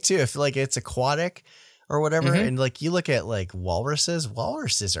me think too, if like it's aquatic or whatever, and like you look at like walruses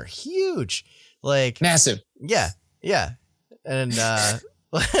are huge, like massive. Yeah. And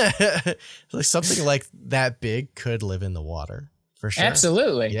like something like that big could live in the water for sure.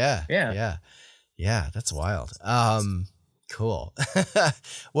 Absolutely. Yeah. That's wild. Cool.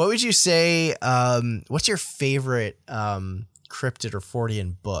 What would you say, what's your favorite cryptid or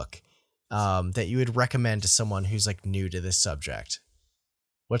Fortean book that you would recommend to someone who's like new to this subject?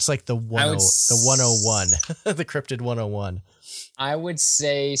 What's like the 101, the Cryptid 101? I would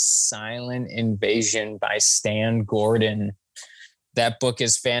say Silent Invasion by Stan Gordon. That book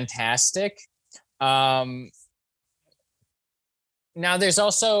is fantastic. Now there's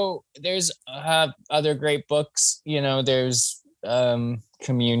other great books. There's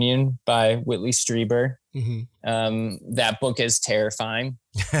Communion by Whitley Strieber. That book is terrifying.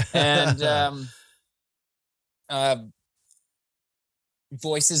 And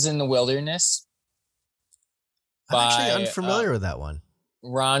Voices in the Wilderness. I'm actually unfamiliar with that one.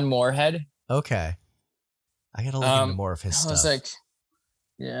 Ron Moorhead. Okay. I gotta look into more of his stuff. I was like,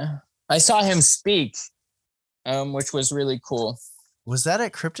 I saw him speak, which was really cool. Was that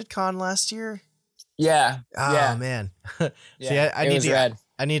at CryptidCon last year? Yeah. Oh man. See, I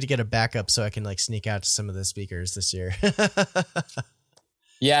need to get a backup so I can like sneak out to some of the speakers this year.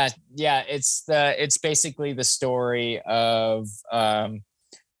 Yeah. It's basically the story of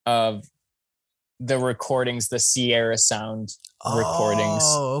the recordings, the Sierra Sound recordings.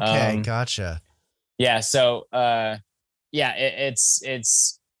 Oh, okay, gotcha. Yeah, so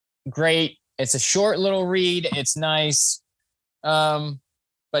it's great. It's a short little read. It's nice,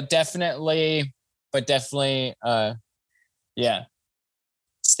 but definitely,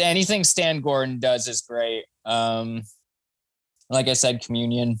 anything Stan Gordon does is great. Like I said,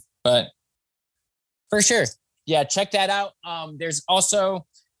 Communion, but for sure, yeah, check that out. There's also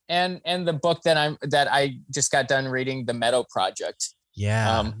and the book that I just got done reading, The Meadow Project.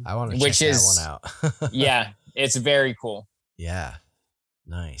 Yeah, I want to check that one out. Yeah, it's very cool. Yeah,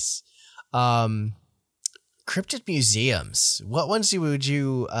 nice. Cryptid museums. What ones would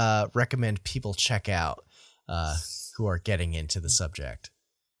you recommend people check out who are getting into the subject?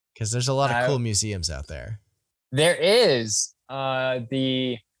 Because there's a lot of cool museums out there. There is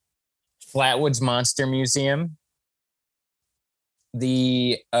the Flatwoods Monster Museum,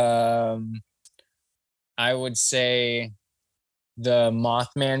 the I would say the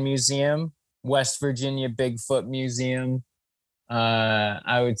Mothman Museum, West Virginia Bigfoot Museum.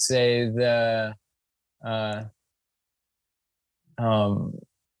 I would say the uh, um,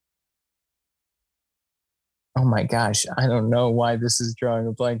 oh my gosh, I don't know why this is drawing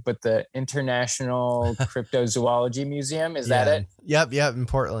a blank, but the International Cryptozoology Museum, is that it? Yep, in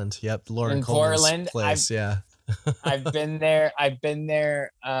Portland. Yep, Lauren In Coleman's Portland, place. Yeah. I've been there. I've been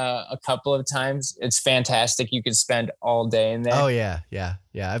there a couple of times. It's fantastic. You could spend all day in there. Oh yeah.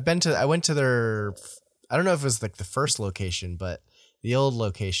 I went to their, I don't know if it was like the first location, but the old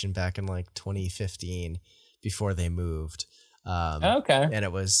location back in like 2015 before they moved. Okay. And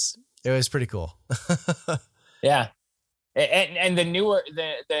it was pretty cool. Yeah. And the newer,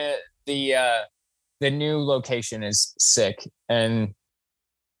 the new location is sick, and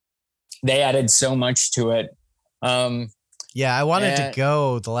they added so much to it. Yeah, I wanted to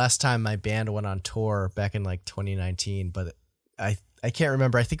go the last time my band went on tour back in like 2019, but I can't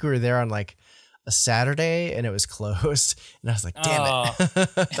remember. I think we were there on like a Saturday and it was closed, and I was like, damn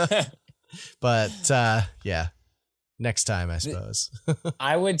it. But yeah, next time I suppose.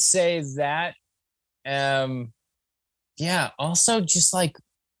 I would say that. Yeah. Also, just like,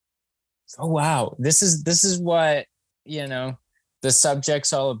 oh wow, this is what the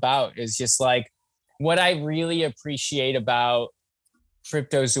subject's all about. Is just like, what I really appreciate about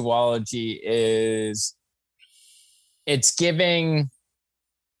cryptozoology is it's giving.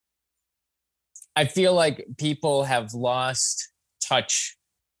 I feel like people have lost touch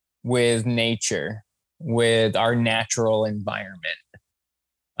with nature, with our natural environment.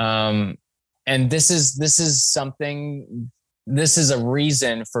 And this is something. This is a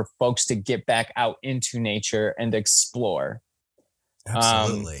reason for folks to get back out into nature and explore.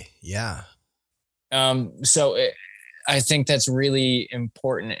 Absolutely, yeah. So I think that's really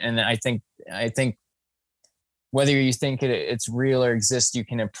important, and I think whether you think it's real or exists, you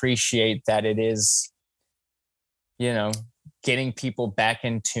can appreciate that it is, getting people back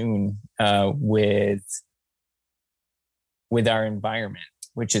in tune with our environment,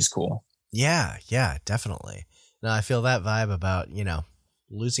 which is cool. Yeah, definitely. No, I feel that vibe about,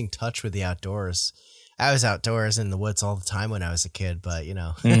 losing touch with the outdoors. I was outdoors in the woods all the time when I was a kid, but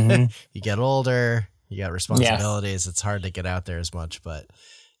Mm-hmm. you get older, you got responsibilities. Yeah. It's hard to get out there as much, but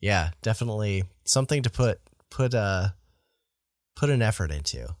yeah, definitely something to put an effort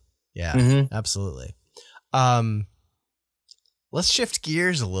into. Yeah, Mm-hmm. absolutely. Let's shift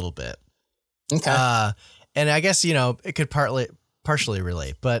gears a little bit. Okay. And I guess, it could partially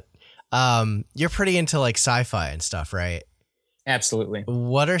relate, but you're pretty into like sci-fi and stuff, right? Absolutely.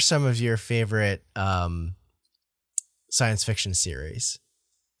 What are some of your favorite science fiction series?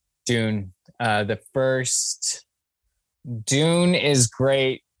 Dune. The first Dune is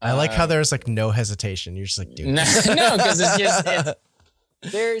great. I like how there's like no hesitation. You're just like, Dune. No, because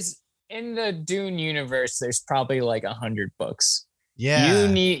there's in the Dune universe, there's probably like 100 books. Yeah. You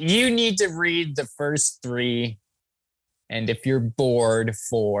need to read the first 3, and if you're bored,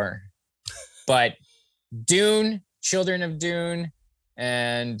 4. But Dune, Children of Dune,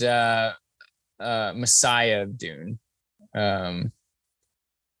 and Messiah of Dune. I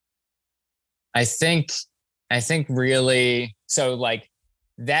think really, so like,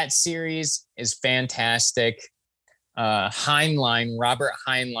 that series is fantastic. Heinlein, Robert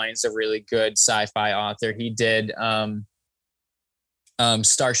Heinlein's a really good sci-fi author. He did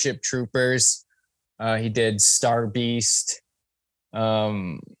Starship Troopers. He did Star Beast.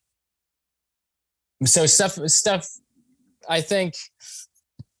 So stuff. I think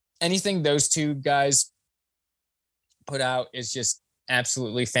anything those two guys put out is just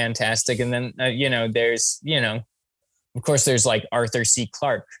absolutely fantastic. And then there's of course there's like Arthur C.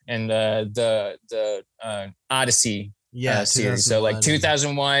 Clarke and the Odyssey series. So like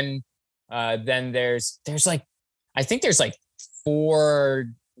 2001. Then there's like, I think there's like four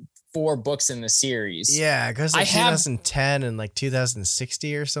books in the series. Yeah, it goes like 2010 and like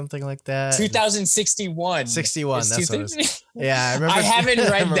 2060 or something like that. 2061. 61. That's what it was. Yeah, I remember. I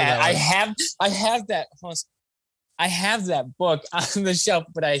haven't read that. I have that. I have that book on the shelf,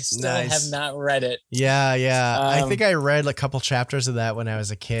 but I still have not read it. Yeah. I think I read a couple chapters of that when I was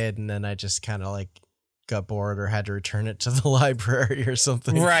a kid, and then I just kind of like got bored or had to return it to the library or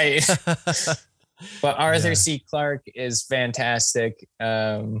something. Right. But Arthur C. Clarke is fantastic.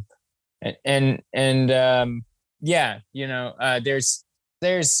 There's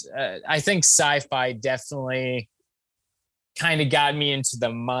I think sci-fi definitely kind of got me into the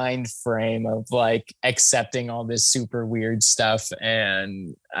mind frame of like accepting all this super weird stuff.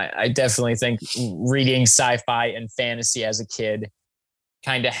 And I definitely think reading sci-fi and fantasy as a kid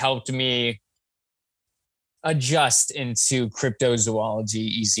kind of helped me adjust into cryptozoology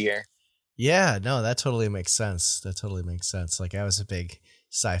easier. Yeah, no, that totally makes sense. That totally makes sense. Like I was a big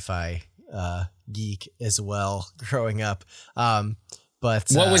sci-fi geek as well growing up. But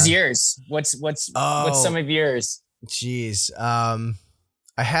what was yours? What's some of yours? Geez.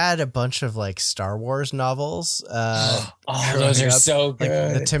 I had a bunch of like Star Wars novels. Those are so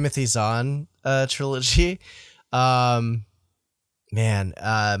good. Like the Timothy Zahn trilogy.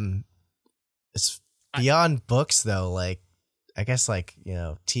 It's beyond books though. Like I guess like, you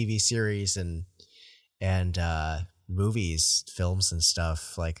know, TV series and movies, films and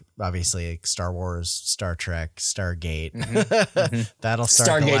stuff. Like obviously like Star Wars, Star Trek, Stargate,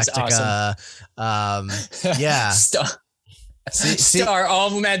 Battlestar Galactica. Awesome. Yeah. Star, all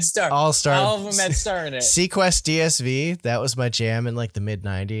of them had Star. All of them had Star in it. Sequest DSV, that was my jam in like the mid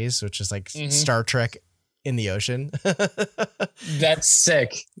 90s, which is like Star Trek in the ocean. That's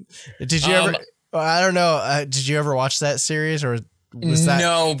sick. Did you ever? I don't know. Did you ever watch that series, or was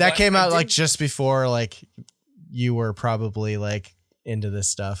that came out like just before like you were probably like into this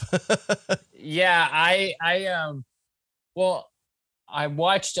stuff? Yeah, I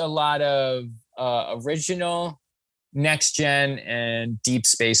watched a lot of original, Next Gen, and Deep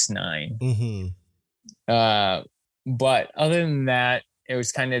Space Nine. But other than that, it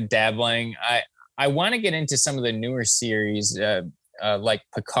was kind of dabbling. I want to get into some of the newer series, like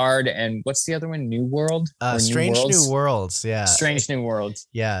Picard and what's the other one? New World? Strange New Worlds. Yeah. Strange New Worlds.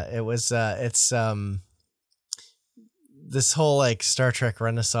 Yeah. It was, it's, this whole like Star Trek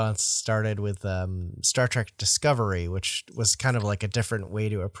renaissance started with Star Trek Discovery, which was kind of like a different way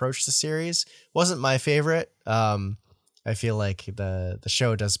to approach the series. Wasn't my favorite. I feel like the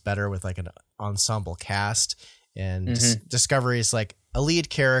show does better with like an ensemble cast, and Discovery is like a lead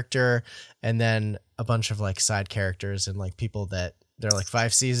character and then a bunch of like side characters and like people that they're like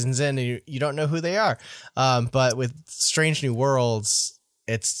 5 seasons in and you don't know who they are. But with Strange New Worlds,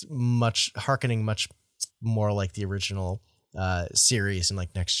 it's harkening much more like the original series and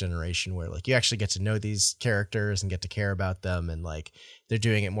like Next Generation, where like you actually get to know these characters and get to care about them, and like they're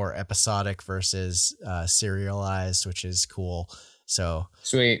doing it more episodic versus serialized, which is cool. So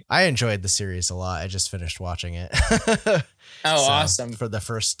sweet. I enjoyed the series a lot. I just finished watching it. Awesome. For the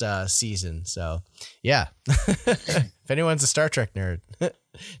first season. So yeah. If anyone's a Star Trek nerd,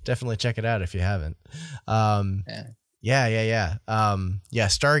 definitely check it out if you haven't. Yeah.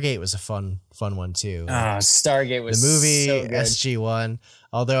 Stargate was a fun one too. Stargate was the movie so good. SG-1.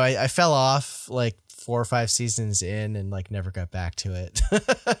 Although I fell off like 4 or 5 seasons in and like never got back to it.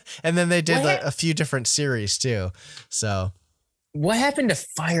 And then they did a few different series too. So what happened to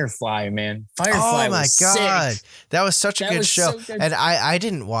Firefly, man? Firefly. Oh my God. Sick. That was such a good show. So good. And I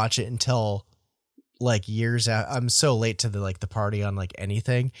didn't watch it until like years out. I'm so late to the party on like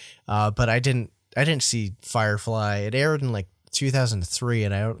anything. But I didn't see Firefly. It aired in like 2003,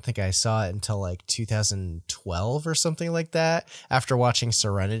 and I don't think I saw it until like 2012 or something like that, after watching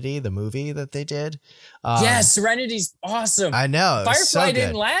Serenity, the movie that they did. Yeah, Serenity's awesome. I know. Firefly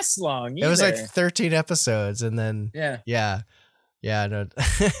didn't last long either. It was like 13 episodes, and then yeah, no.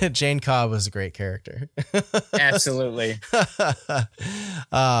 Jane Cobb was a great character. Absolutely.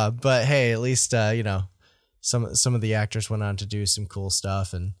 But hey, at least you know, some of the actors went on to do some cool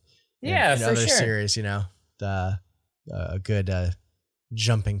stuff, and for other sure. series, you know, a good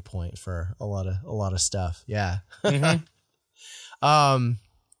jumping point for a lot of stuff. Yeah.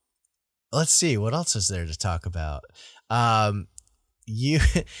 Let's see, what else is there to talk about?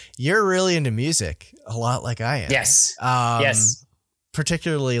 You're really into music a lot, like I am. Yes. Yes.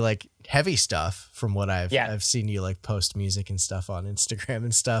 Particularly like heavy stuff, from what I've seen you like post music and stuff on Instagram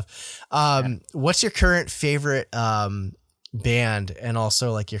and stuff. What's your current favorite band, and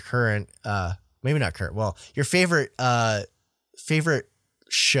also like your current maybe not current, well, your favorite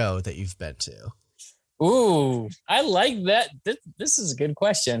show that you've been to? Ooh, I like that. This is a good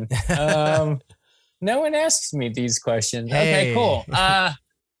question. No one asks me these questions. Hey. Okay, cool.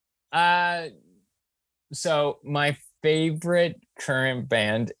 So my favorite current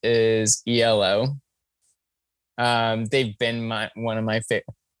band is ELO. They've been one of my favorite.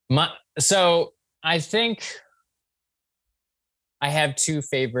 So I think I have 2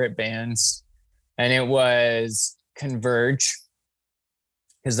 favorite bands, and it was Converge,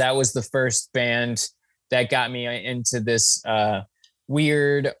 because that was the first band that got me into this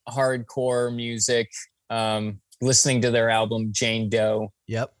weird hardcore music, listening to their album Jane Doe.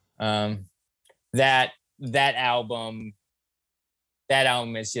 Yep. That album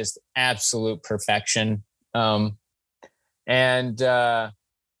is just absolute perfection. And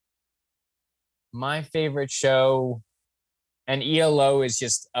my favorite show, and ELO is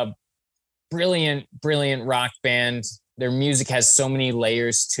just brilliant, brilliant rock band. Their music has so many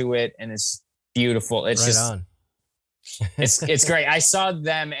layers to it, and it's beautiful. It's it's great. I saw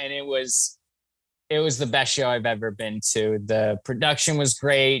them, and it was the best show I've ever been to. The production was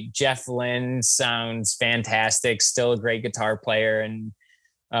great. Jeff Lynne sounds fantastic. Still a great guitar player and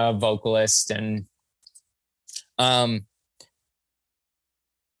vocalist. And I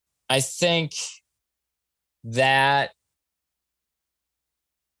think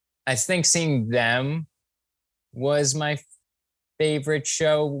seeing them was my favorite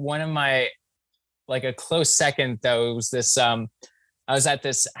show. One of my, like, a close second though, was this I was at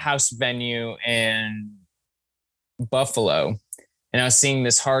this house venue in Buffalo, and I was seeing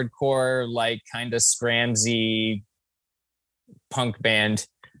this hardcore, like, kind of scramsy punk band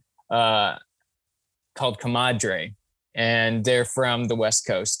called Comadre, and they're from the West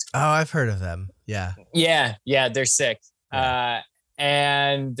Coast. Oh, I've heard of them. Yeah, they're sick. Yeah.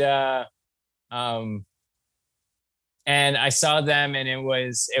 And I saw them, and it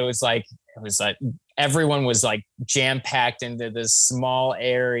was like everyone was like jam packed into this small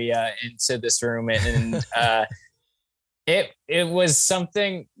area into this room, and it was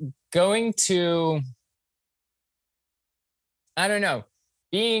something going to, I don't know,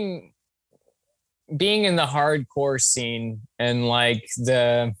 being in the hardcore scene and like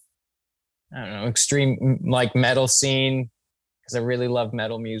the, I don't know, extreme like metal scene, because I really love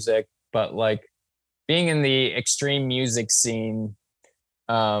metal music, but like being in the extreme music scene,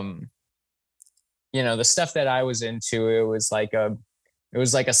 the stuff that I was into, it was like a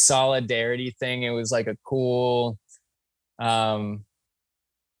solidarity thing. It was like a cool, oh,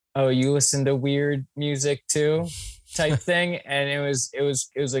 you listen to weird music too type thing. And it was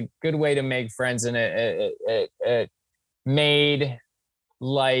a good way to make friends, and it made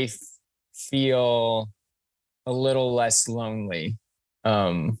life feel a little less lonely.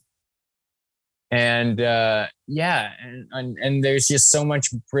 And there's just so much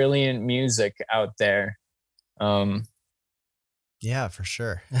brilliant music out there. Yeah, for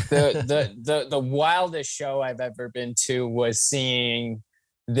sure. the wildest show I've ever been to was seeing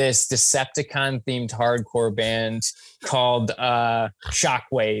this Decepticon themed hardcore band called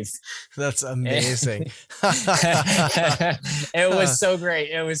Shockwave. That's amazing. It was so great.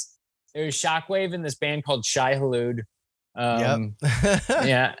 It was Shockwave and this band called Shai Hulud.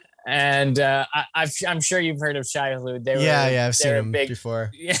 Yeah. And I'm sure you've heard of Shai Hulud. I've seen them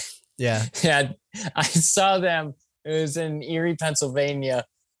before. Yeah. I saw them. It was in Erie, Pennsylvania,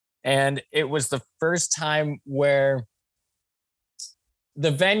 and it was the first time where the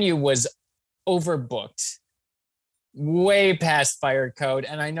venue was overbooked, way past fire code.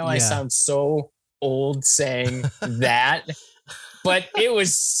 And I know I sound so old saying that, but it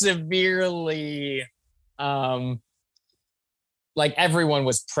was severely, like, everyone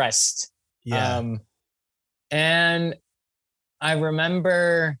was pressed. Yeah. And I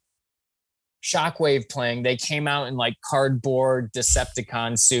remember Shockwave playing. They came out in like cardboard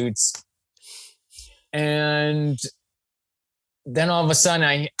Decepticon suits. And then all of a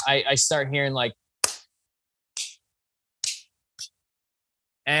sudden I start hearing like,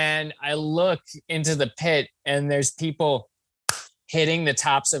 and I look into the pit, and there's people hitting the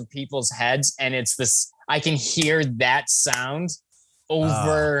tops of people's heads, and it's this, I can hear that sound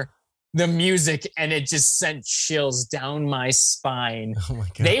over the music, and it just sent chills down my spine. Oh my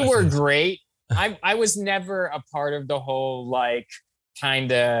God. They were great. I was never a part of the whole like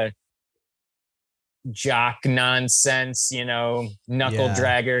kind of jock nonsense, knuckle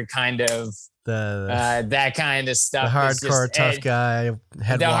dragger kind of that kind of stuff. The hardcore tough guy,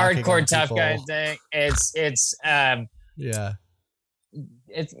 the hardcore tough guy thing. It's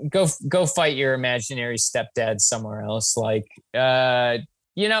go fight your imaginary stepdad somewhere else. Like,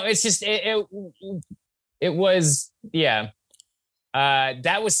 it's just it was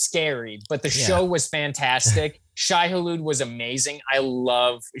that was scary, but the show was fantastic. Shai Hulud was amazing. I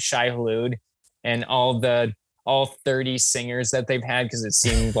love Shai Hulud and all 30 singers that they've had, because it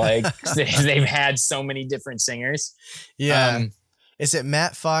seemed like they've had so many different singers. Yeah. Is it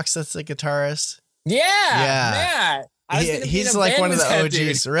Matt Fox that's the guitarist? Yeah. He's like one of the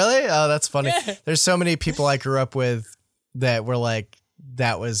OGs. Really? Oh, that's funny. Yeah. There's so many people I grew up with that were like,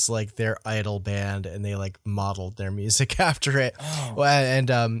 that was like their idol band, and they like modeled their music after it. Oh. Well, and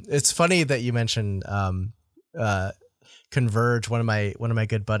it's funny that you mentioned Converge. One of my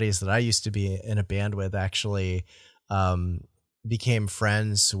good buddies that I used to be in a band with actually became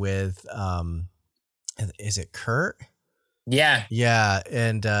friends with is it Kurt? Yeah,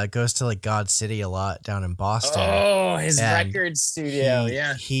 and goes to like God City a lot down in Boston. Oh, his record studio.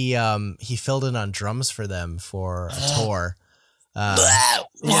 He filled in on drums for them for a tour.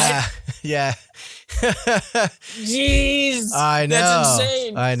 Yeah, Yeah. Jeez. I know. That's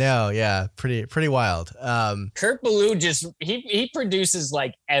insane. I know. Yeah. Pretty wild. Kurt Ballou just he produces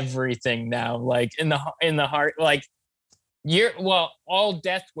like everything now, like in the heart, like all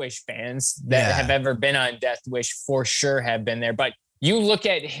Death Wish bands that have ever been on Death Wish for sure have been there. But you look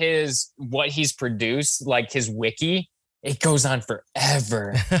at what he's produced, like his wiki, it goes on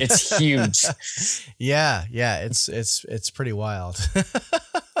forever. It's huge. Yeah. It's pretty wild.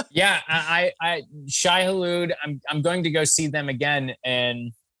 Yeah, I Shai Hulud, I'm going to go see them again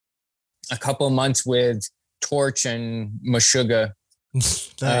in a couple of months with Torch and Meshuggah.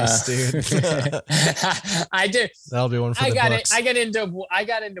 Nice, dude. I did. That'll be one for the books. I got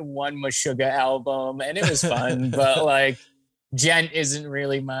into one Meshuggah album and it was fun, but like Gent isn't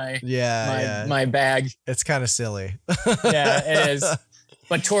really my bag. It's kind of silly. Yeah, it is.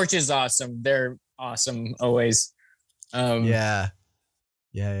 But Torch is awesome. They're awesome always. Yeah,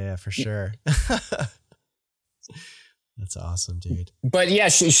 for sure. That's awesome, dude. But yeah,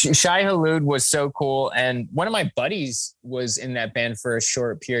 Shai Hulud was so cool. And one of my buddies was in that band for a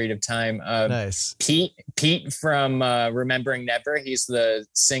short period of time. Nice. Pete from Remembering Never. He's the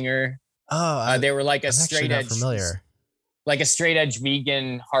singer. Oh, they were like I'm straight edge, familiar. Like a straight edge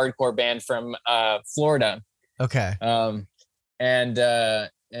vegan hardcore band from Florida. Okay.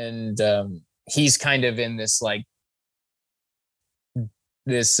 He's kind of in this like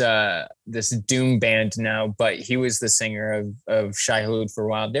this doom band now, but he was the singer of Shai Hulud for a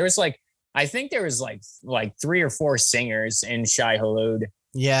while. There was I think there was like 3 or 4 singers in Shai Hulud.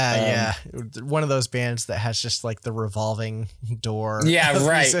 Yeah. One of those bands that has just like the revolving door. Yeah, of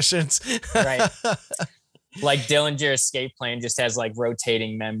right. Musicians. Right. Like Dillinger Escape Plan just has like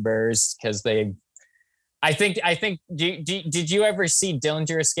rotating members because I think. Did you ever see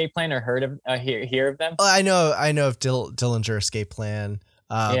Dillinger Escape Plan or heard of hear of them? I know of Dillinger Escape Plan.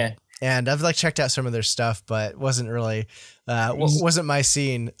 Yeah, and I've like checked out some of their stuff, but wasn't really wasn't my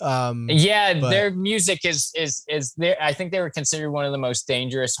scene. Their music is there. I think they were considered one of the most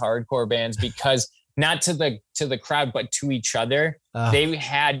dangerous hardcore bands because not to the crowd, but to each other. They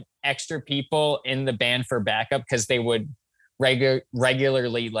had extra people in the band for backup because they would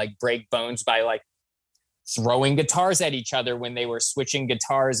regularly like break bones by like throwing guitars at each other when they were switching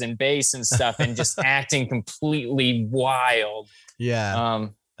guitars and bass and stuff and just acting completely wild. Yeah.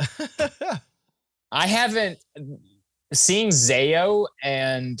 I haven't seen Zayo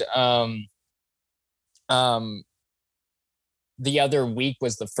and the other week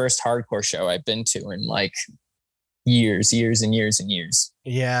was the first hardcore show I've been to in like years and years and years.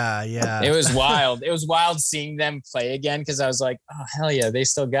 Yeah. It was wild. It was wild seeing them play again because I was like, oh hell yeah, they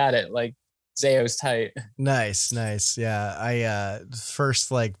still got it. Like Zayo's tight. Nice. Yeah. I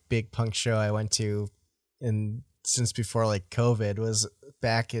first like big punk show I went to since before like COVID was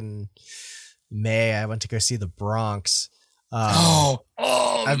back in May. I went to go see the Bronx.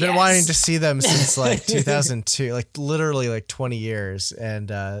 I've been wanting to see them since like 2002, like literally like 20 years, and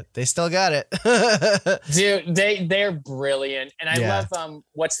they still got it. Dude, they're brilliant, and I love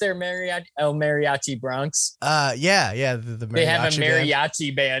what's their mariachi? El Mariachi Bronx. The mariachi they have a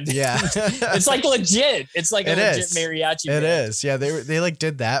mariachi band. Yeah, it's like legit. It's like a legit mariachi band. It is. Yeah, they like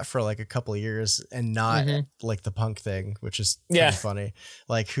did that for like a couple of years and not like the punk thing, which is pretty funny.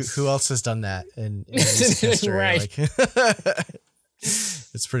 Like who else has done that in history? Right. Like,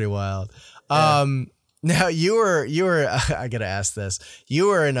 it's pretty wild. Now you were I gotta ask this. You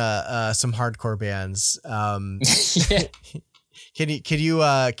were in some hardcore bands.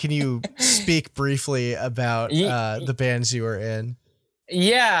 Can you speak briefly about the bands you were in?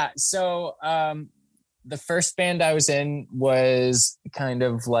 Yeah. So the first band I was in was kind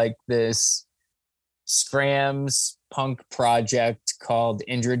of like this Scrams punk project called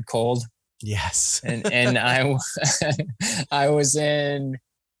Indrid Cold. Yes. and I was in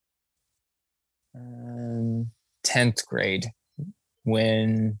 10th grade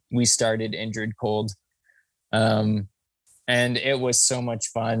when we started Indrid Cold. And it was so much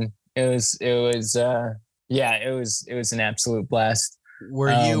fun. It was an absolute blast. Were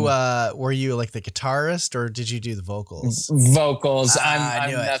you like the guitarist or did you do the vocals? Vocals.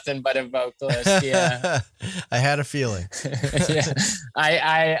 I'm nothing but a vocalist. Yeah. I had a feeling. Yeah.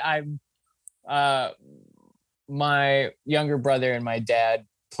 My younger brother and my dad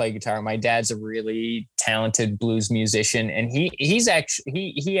play guitar. My dad's a really talented blues musician, and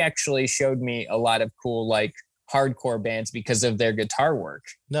he actually showed me a lot of cool like hardcore bands because of their guitar work.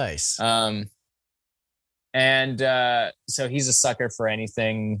 Nice. So he's a sucker for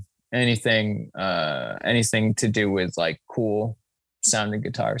anything to do with like cool sounding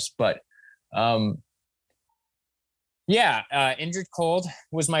guitars. But Yeah, Injured Cold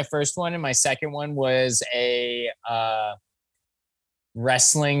was my first one, and my second one was a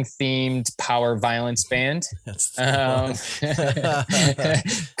wrestling themed power violence band That's um,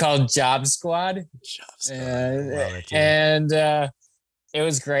 called Job Squad. Job Squad. I love it, dude. And it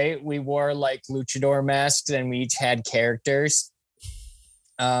was great. We wore like luchador masks, and we each had characters.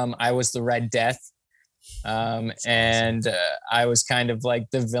 I was the Red Death, and I was kind of like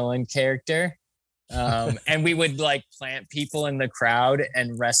the villain character. And we would like plant people in the crowd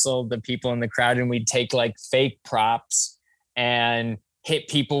and wrestle the people in the crowd, and we'd take like fake props and hit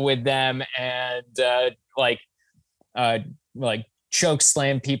people with them, and like choke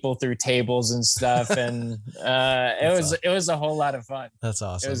slam people through tables and stuff. And it was a whole lot of fun. That's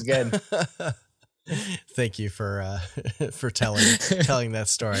awesome. It was good. Thank you for telling that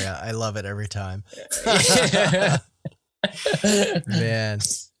story. I love it every time. Man.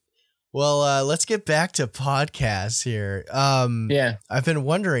 Well, let's get back to podcasts here. Yeah, I've been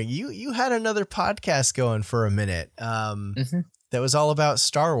wondering, you had another podcast going for a minute that was all about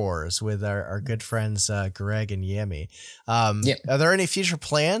Star Wars with our good friends Greg and Yami. Are there any future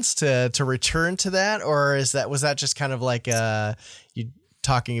plans to return to that, or was that just kind of like you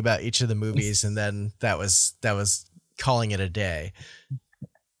talking about each of the movies and then that was calling it a day?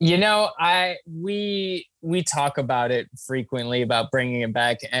 You know, we talk about it frequently about bringing it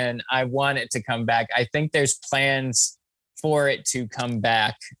back, and I want it to come back. I think there's plans for it to come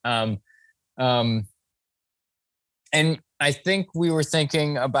back. And I think we were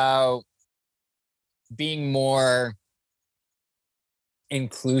thinking about being more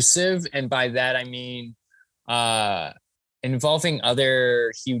inclusive, and by that I mean involving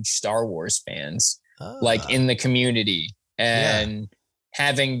other huge Star Wars fans like in the community, and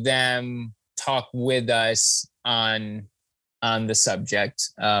having them talk with us on the subject.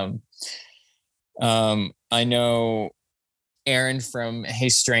 I know Aaron from Hey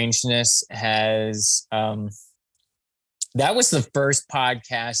Strangeness has that was the first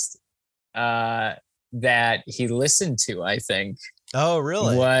podcast that he listened to, I think. Oh,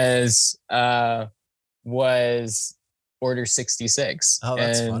 really? Was Order 66. Oh,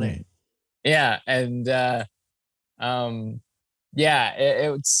 that's funny. Yeah, and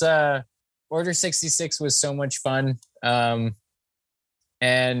it's Order 66 was so much fun. And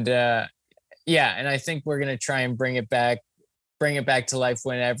I think we're gonna try and bring it back to life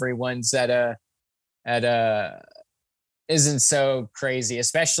when everyone's at a isn't so crazy,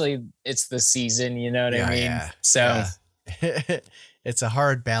 especially it's the season, you know what I mean? Yeah. So it's a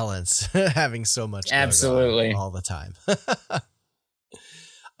hard balance having so much absolutely all the time.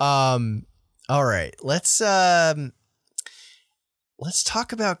 All right, let's talk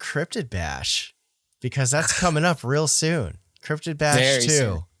about Cryptid Bash, because that's coming up real soon. Cryptid Bash Very 2.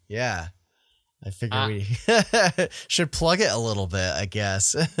 soon. Yeah. I figure we should plug it a little bit, I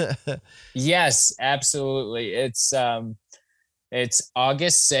guess. Yes, absolutely. It's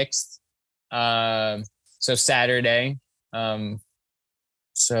August 6th. So Saturday.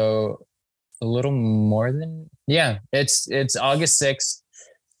 So a little more than, it's August 6th.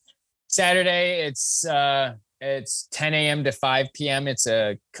 Saturday, it's 10 a.m. to 5 p.m. It's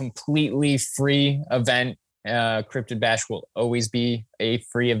a completely free event. Cryptid Bash will always be a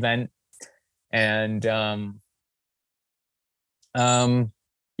free event. And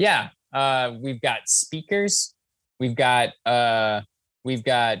we've got speakers. We've got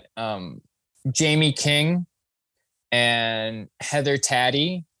Jamie King and Heather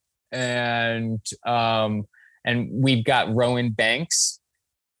Taddy, and we've got Rowan Banks.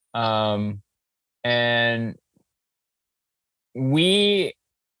 And we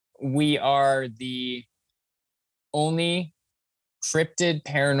are the only cryptid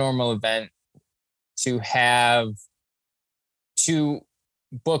paranormal event to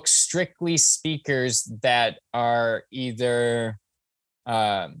book strictly speakers that are either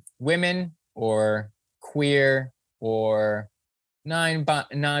women or queer or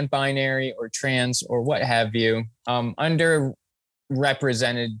non-binary or trans or what have you,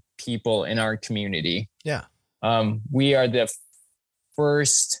 underrepresented people in our community. Yeah. We are the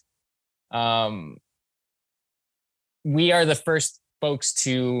first folks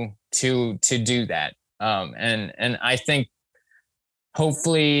to do that. And I think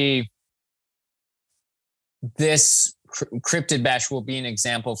hopefully this Cryptid Bash will be an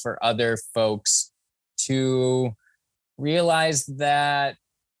example for other folks to realize that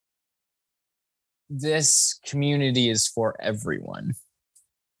this community is for everyone.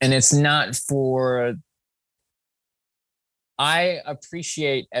 And it's not for... I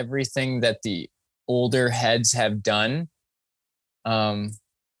appreciate everything that the older heads have done. But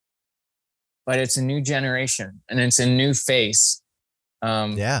but it's a new generation and it's a new face.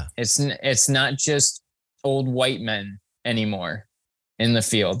 It's not just old white men anymore in the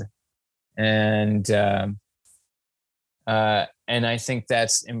field. And I think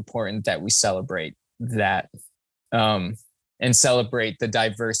that's important that we celebrate that, and celebrate the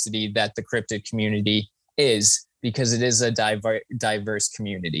diversity that the cryptid community is, because it is a diverse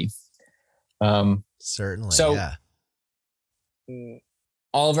community. Certainly. So yeah.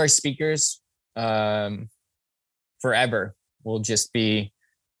 All of our speakers, forever will just be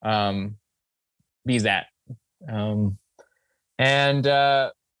that. And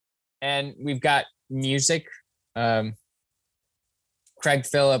we've got music. Craig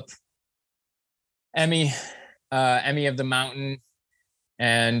Phillip, Emmy of the Mountain,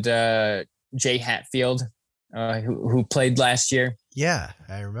 and Jay Hatfield, who played last year. Yeah,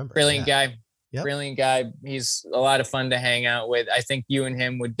 I remember. Brilliant guy. Yep. Brilliant guy. He's a lot of fun to hang out with. I think you and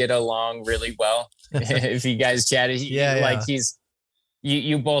him would get along really well if you guys chatted.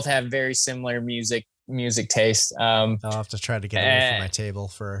 You both have very similar music taste. I'll have to try to get away from my table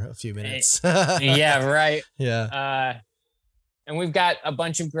for a few minutes. Yeah, right. Yeah. And we've got a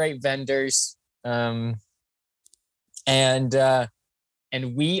bunch of great vendors. And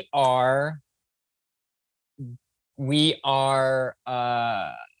we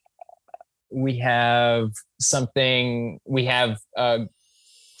have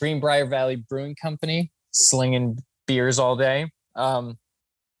Greenbrier Valley Brewing Company slinging beers all day,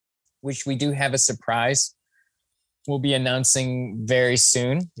 which we do have a surprise we'll be announcing very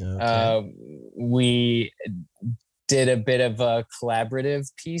soon. Okay. We did a bit of a collaborative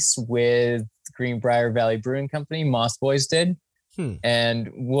piece with Greenbrier Valley Brewing Company, Moth Boys did,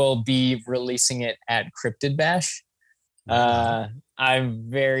 and we'll be releasing it at Cryptid Bash. I'm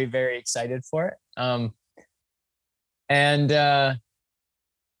very, very excited for it. I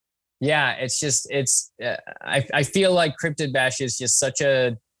feel like Cryptid Bash is just such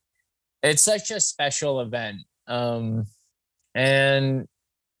a special event.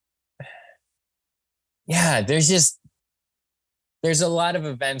 There's a lot of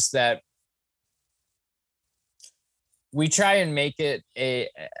events that we try and make it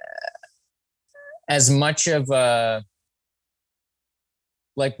as much of a,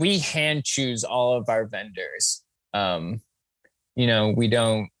 like, we hand choose all of our vendors. We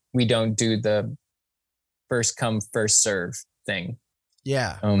don't do the first come, first serve thing.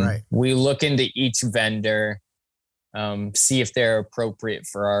 Yeah. Right. We look into each vendor, see if they're appropriate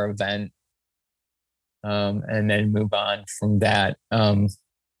for our event, and then move on from that.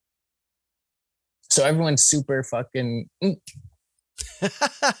 So everyone's super fucking. Don't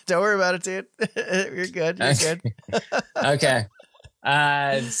worry about it, dude. You're good. You're good. Okay.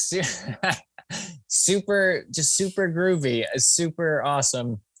 Super groovy, super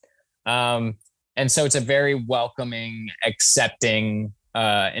awesome. And so it's a very welcoming, accepting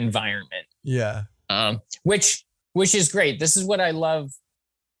environment. Yeah. Which is great. This is what I love,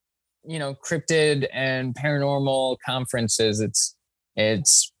 cryptid and paranormal conferences.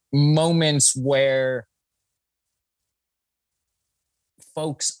 It's moments where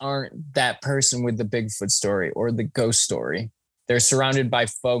folks aren't that person with the Bigfoot story or the ghost story. They're surrounded by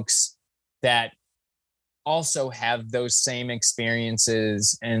folks that also have those same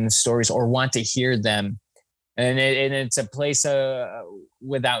experiences and stories or want to hear them. And it's a place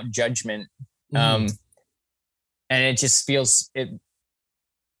without judgment. And it just feels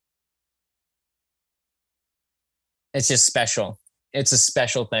it's just special. It's a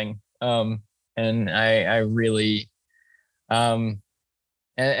special thing. And I really,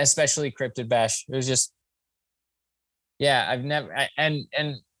 especially Cryptid Bash, it was just, I've been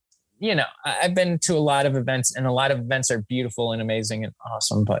to a lot of events, and a lot of events are beautiful and amazing and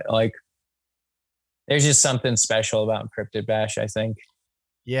awesome, but like, there's just something special about Cryptid Bash, I think.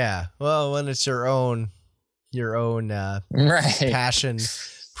 Yeah. Well, when it's your own right. passion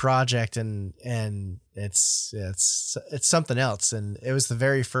project, and it's something else. And it was the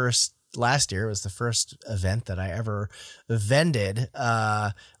very first, last year was the first event that I ever vended,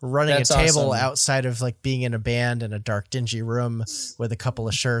 running That's a table awesome. Outside of like being in a band in a dark, dingy room with a couple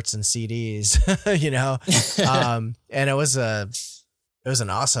of shirts and CDs, and it was an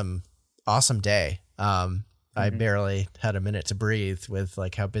awesome day. I barely had a minute to breathe with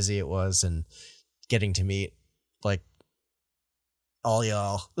like how busy it was, and getting to meet like all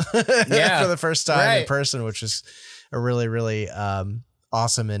y'all for the first time in person, which is a really, really,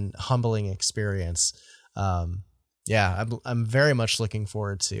 awesome and humbling experience. I'm very much looking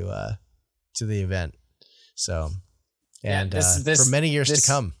forward to the event. So, and for many years to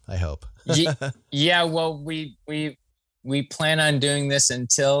come, I hope. Well, we plan on doing this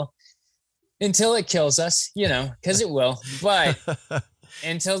until until it kills us, because it will. But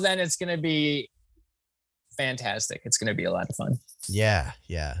until then, it's going to be fantastic. It's going to be a lot of fun. Yeah.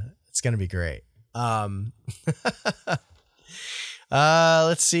 It's going to be great.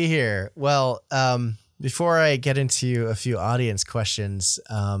 Let's see here. Well, before I get into a few audience questions,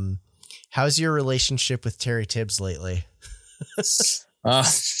 how's your relationship with Terry Tibbs lately? Oh,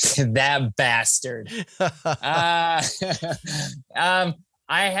 that bastard. I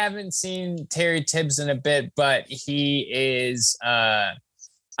haven't seen Terry Tibbs in a bit, but he is, I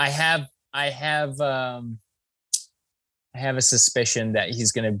have a suspicion that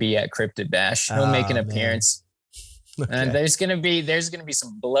he's going to be at Cryptid Bash. He'll make an appearance. Okay. And there's going to be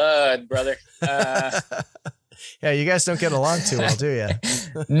some blood, brother. Yeah, you guys don't get along too well, do you?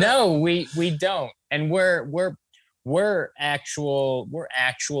 No, we don't. And we're actual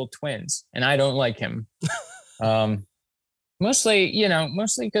twins, and I don't like him. Mostly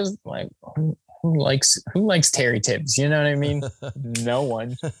because like who likes Terry Tibbs? You know what I mean? No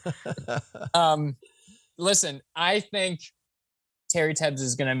one. Listen, I think Terry Tibbs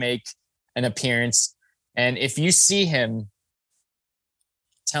is going to make an appearance, and if you see him,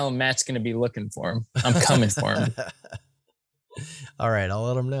 tell him Matt's going to be looking for him. I'm coming for him. All right, I'll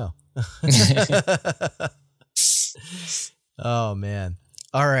let him know. Oh man.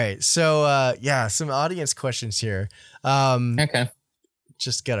 All right. So some audience questions here. Okay.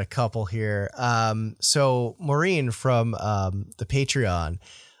 Just got a couple here. So Maureen from the Patreon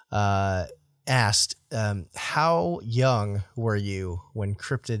asked, how young were you when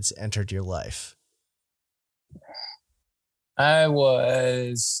cryptids entered your life? I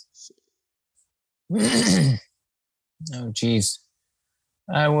was oh geez.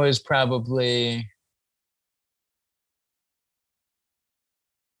 I was probably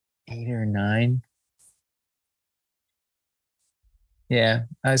 8 or 9. Yeah,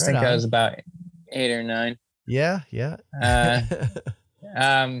 I think I was about 8 or 9. Yeah.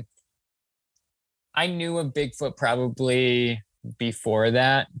 I knew of Bigfoot probably before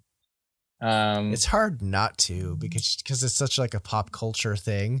that. It's hard not to because it's such like a pop culture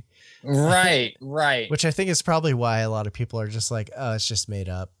thing. Right. Which I think is probably why a lot of people are just like, oh, it's just made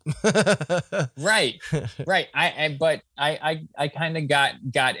up. Right. I kind of got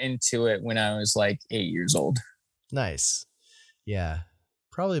into it when I was like 8 years old. Nice. Yeah.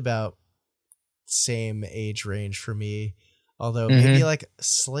 Probably about same age range for me. Although maybe like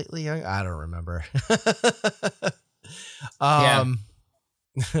slightly young. I don't remember. Yeah.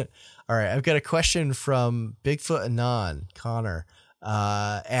 All right. I've got a question from Bigfoot Anon. Connor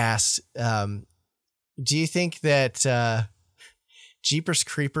asked, do you think that Jeepers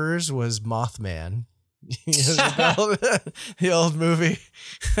Creepers was Mothman? The old movie.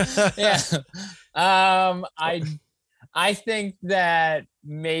 Yeah. I think that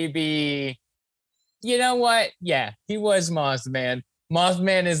maybe, you know what? Yeah, he was Mothman.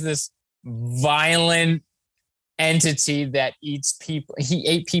 Mothman is this violent entity that eats people. He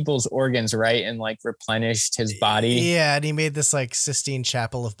ate people's organs, right? And like replenished his body. Yeah, and he made this like Sistine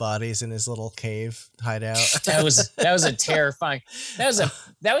Chapel of bodies in his little cave hideout. That was a terrifying. Those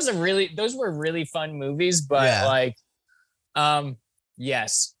were really fun movies, but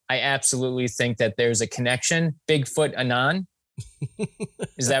yes, I absolutely think that there's a connection. Bigfoot Anon.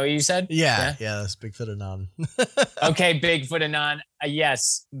 Is that what you said? Yeah, that's Bigfoot Anon. Okay, Bigfoot Anon.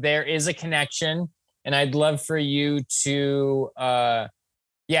 Yes, there is a connection. And I'd love for you to,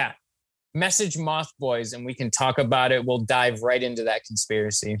 message Moth Boys and we can talk about it. We'll dive right into that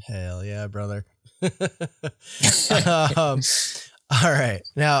conspiracy. Hell yeah, brother. All right.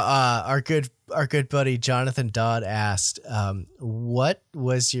 Now, our good buddy Jonathan Dodd asked, what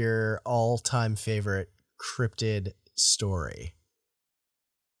was your all-time favorite cryptid story?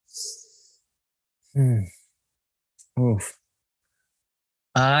 Oof.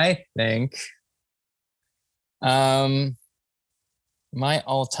 I think my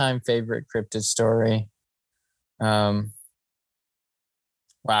all-time favorite cryptid story. Wow.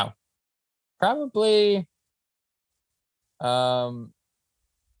 Probably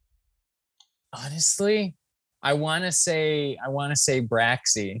honestly, I want to say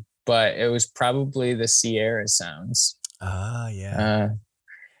Braxy, but it was probably the Sierra Sounds. Ah, yeah.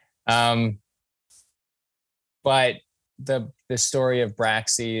 But the story of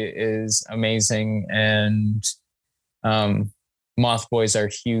Braxy is amazing, and Moth Boys are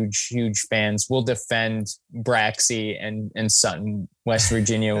huge fans. We'll defend Braxy and Sutton, West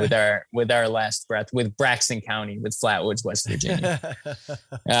Virginia with our last breath, with Braxton County, with Flatwoods, West Virginia.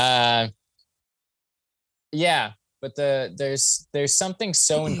 But there's something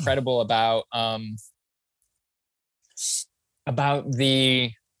so incredible about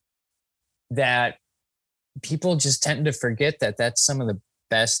the that people just tend to forget that that's some of the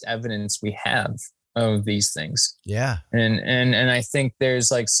best evidence we have of these things. Yeah. And I think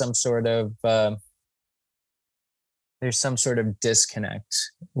there's like some sort of disconnect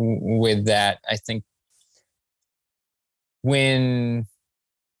with that. I think when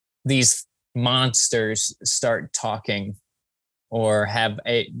these monsters start talking or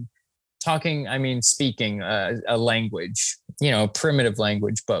speaking a language, primitive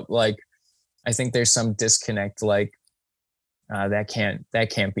language, but like, I think there's some disconnect, like that can't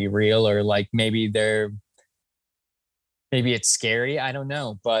be real, or like maybe it's scary. I don't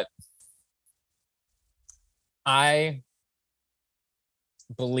know, but I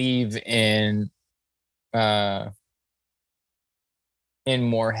believe in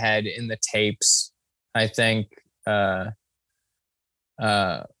Moorhead, in the tapes. I think I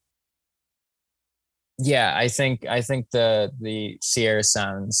think the Sierra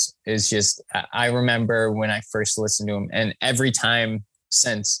Sounds is just, I remember when I first listened to them, and every time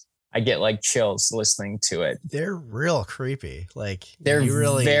since, I get like chills listening to it. They're real creepy. Like, they're you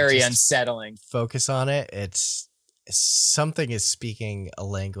really very unsettling. Focus on it. It's something is speaking a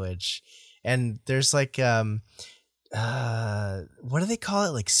language, and there's like what do they call it?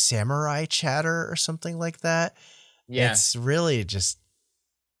 Like samurai chatter or something like that. Yeah, it's really just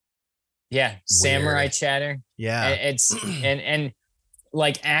samurai weird. chatter. Yeah, it's and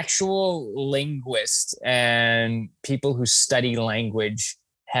like actual linguists and people who study language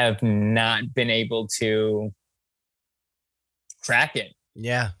have not been able to crack it.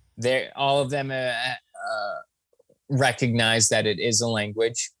 Yeah, all of them recognize that it is a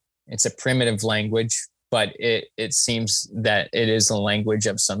language. It's a primitive language, but it seems that it is a language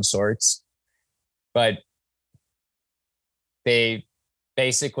of some sorts. But they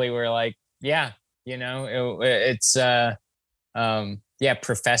basically were like,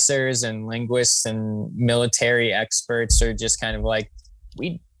 professors and linguists and military experts are just kind of like,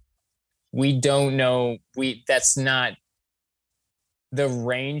 we don't know. That's not the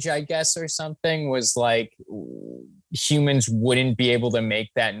range, I guess, or something, was like humans wouldn't be able to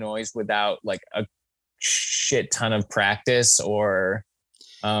make that noise without like a shit ton of practice, or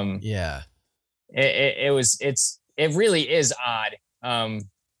it really is odd.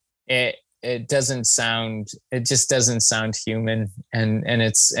 It just doesn't sound human, and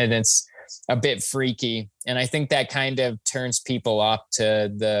it's a bit freaky. And I think that kind of turns people off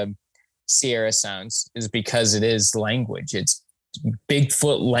to the Sierra Sounds, is because it is language. It's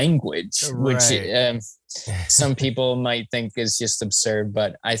Bigfoot language, right. Which some people might think is just absurd,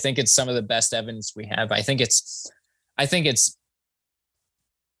 but I think it's some of the best evidence we have. I think it's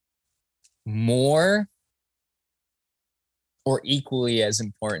more or equally as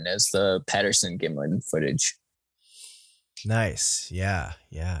important as the Patterson-Gimlin footage. Nice. Yeah.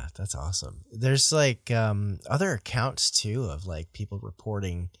 That's awesome. There's like other accounts too of like people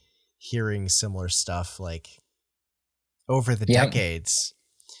reporting hearing similar stuff like over the decades.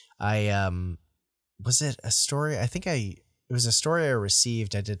 Was it a story? I think it was a story I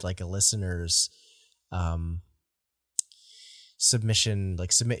received. I did like a listener's submission,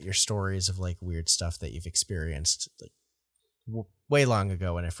 like submit your stories of like weird stuff that you've experienced, like way long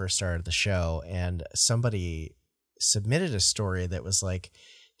ago when I first started the show. And somebody submitted a story that was like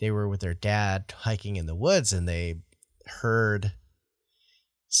they were with their dad hiking in the woods, and they heard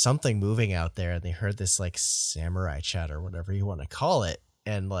something moving out there, and they heard this like samurai chatter, whatever you want to call it,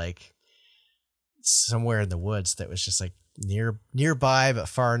 and like somewhere in the woods that was just like nearby but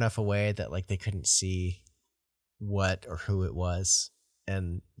far enough away that like they couldn't see what or who it was.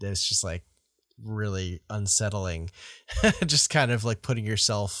 And it's just like really unsettling, just kind of like putting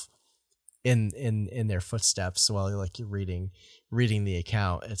yourself in their footsteps while you're reading the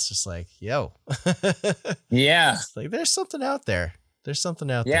account. It's just like, yo, yeah, like there's something out there. There.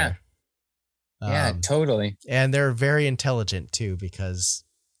 Yeah, totally. And they're very intelligent too, because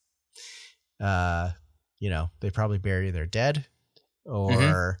they probably bury their dead,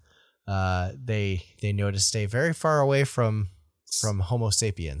 or they know to stay very far away from Homo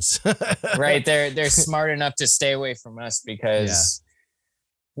sapiens. Right. They're smart enough to stay away from us because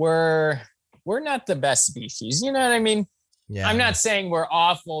we're not the best species. You know what I mean? Yeah. I'm not saying we're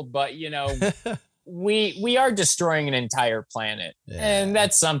awful, but we are destroying an entire planet, and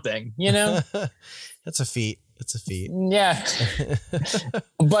that's something, That's a feat. Yeah.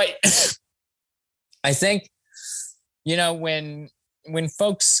 But I think, when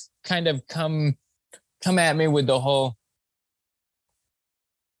folks kind of come at me with the whole,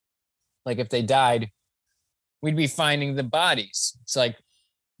 like, if they died, we'd be finding the bodies. It's like,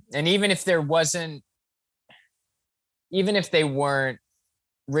 and even if they weren't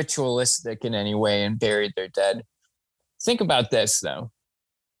ritualistic in any way and buried their dead. Think about this, though.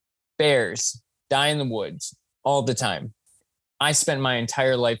 Bears die in the woods all the time. I spent my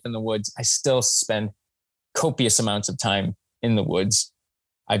entire life in the woods. I still spend copious amounts of time in the woods.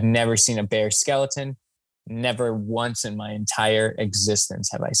 I've never seen a bear skeleton. Never once in my entire existence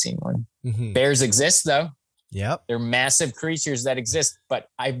have I seen one. Mm-hmm. Bears exist, though. Yep. They're massive creatures that exist, but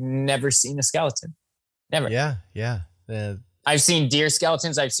I've never seen a skeleton. Never. Yeah. I've seen deer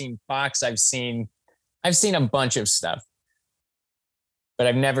skeletons. I've seen fox. I've seen a bunch of stuff, but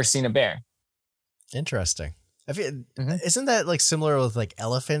I've never seen a bear. Interesting. Isn't that like similar with like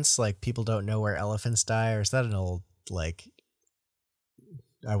elephants? Like people don't know where elephants die, or is that an old, like,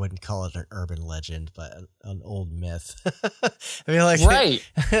 I wouldn't call it an urban legend, but an old myth. I mean, like, right.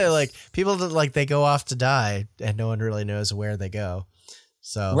 Like people like they go off to die and no one really knows where they go.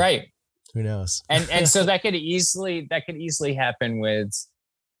 So right. Who knows? And so that could easily happen with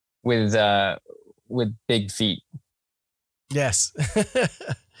big feet. Yes.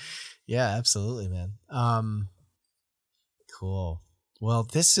 Yeah, absolutely, man. Cool. Well,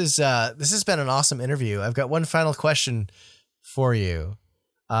 this has been an awesome interview. I've got one final question for you.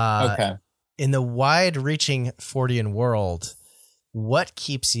 Okay. In the wide-reaching Fortean world, what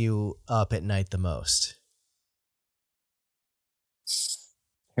keeps you up at night the most?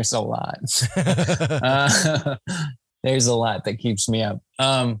 There's a lot. There's a lot that keeps me up.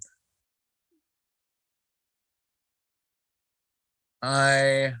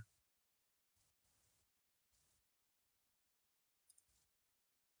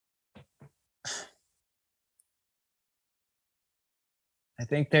 I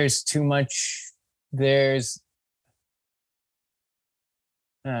think there's too much. There's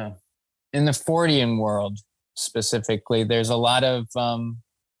in the Fortean world specifically, there's a lot of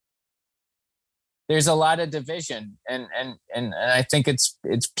division, and I think it's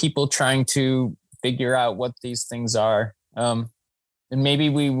people trying to figure out what these things are, and maybe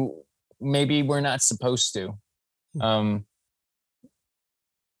we're not supposed to, and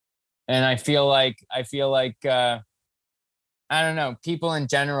I feel like I don't know, people in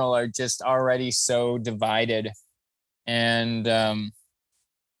general are just already so divided, and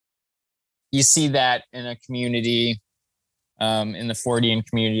you see that in a community, in the Fortean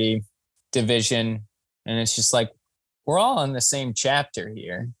community, division, and it's just like we're all in the same chapter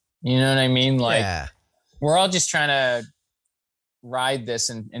here. You know what I mean? Like, yeah. We're all just trying to ride this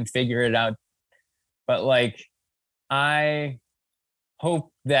and figure it out. But like, I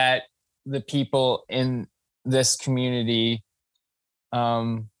hope that the people in this community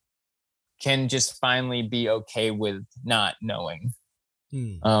can just finally be okay with not knowing.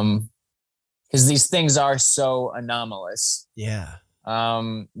 Because these things are so anomalous. Yeah.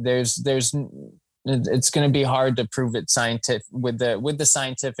 It's going to be hard to prove it scientific with the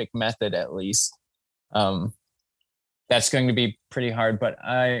scientific method, at least. That's going to be pretty hard, but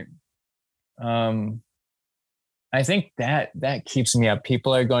I think that keeps me up.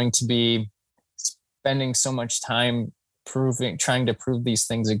 People are going to be spending so much time trying to prove these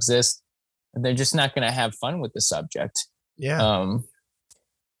things exist. They're just not going to have fun with the subject. Yeah.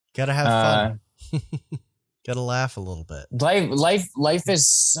 Gotta have fun. Gotta laugh a little bit. Life is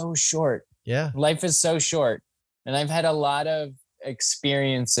so short. Yeah. Life is so short. And I've had a lot of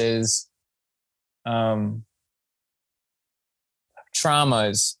experiences,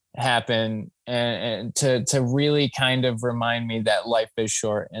 traumas happen and to really kind of remind me that life is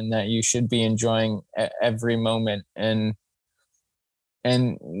short and that you should be enjoying every moment. And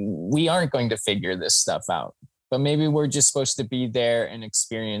we aren't going to figure this stuff out, but maybe we're just supposed to be there and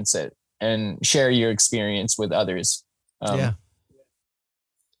experience it and share your experience with others.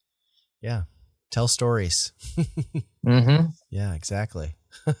 Yeah. Tell stories. Mm-hmm. Yeah, exactly.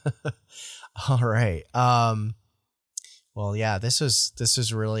 All right. Well, yeah, this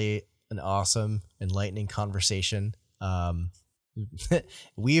was really an awesome, enlightening conversation.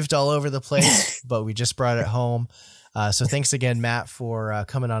 Weaved all over the place, but we just brought it home. So thanks again, Matt, for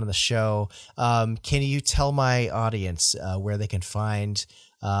coming on the show. Can you tell my audience where they can find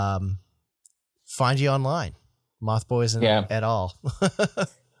you online? Mothboys et al.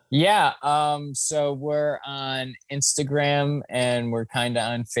 Yeah. So we're on Instagram and we're kind of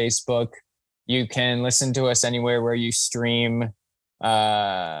on Facebook. You can listen to us anywhere where you stream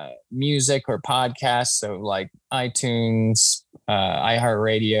music or podcasts. So like iTunes,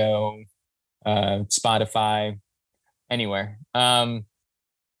 iHeartRadio, Spotify, anywhere. And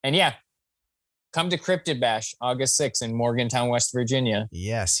yeah, come to Cryptid Bash August 6th in Morgantown, West Virginia.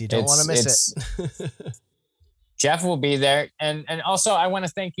 Yes, you don't want to miss it. Jeff will be there. And also I want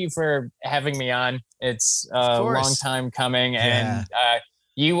to thank you for having me on. It's a long time coming. Yeah. And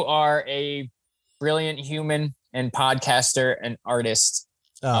You are a brilliant human and podcaster and artist.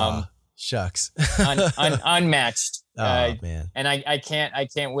 Shucks. Unmatched. Man. And I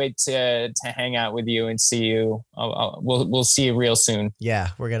can't wait to hang out with you and see you. We'll see you real soon.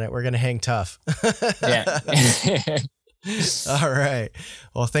 Yeah, we're gonna hang tough. Yeah. All right.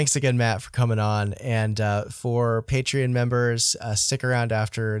 Well, thanks again, Matt, for coming on. And for Patreon members, stick around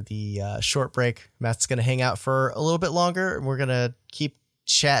after the short break. Matt's gonna hang out for a little bit longer, and we're gonna keep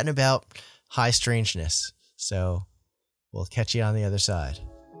chatting about high strangeness. So we'll catch you on the other side.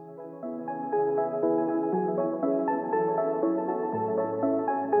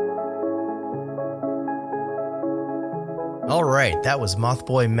 All right, that was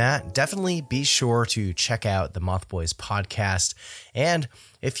Mothboy Matt. Definitely be sure to check out the Mothboys podcast. And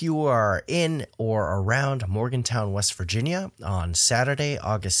if you are in or around Morgantown, West Virginia on Saturday,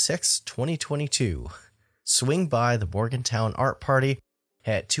 August 6th, 2022, swing by the Morgantown Art Party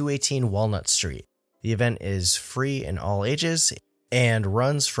at 218 Walnut Street. The event is free in all ages and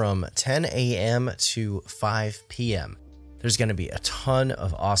runs from 10 a.m. to 5 p.m. There's going to be a ton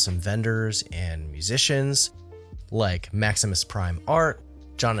of awesome vendors and musicians like Maximus Prime Art,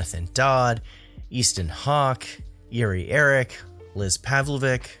 Jonathan Dodd, Easton Hawk, Erie Eric, Liz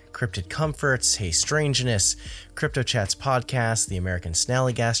Pavlovic, Cryptid Comforts, Hey Strangeness, Crypto Chats Podcast, the American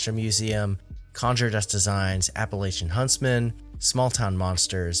Snallygaster Museum, Conjure Dust Designs, Appalachian Huntsman, Small Town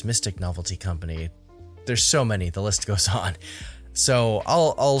Monsters, Mystic Novelty Company. There's so many, the list goes on. So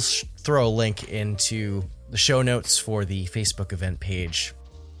I'll throw a link into the show notes for the Facebook event page.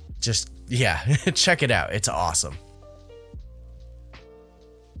 Check it out. It's awesome.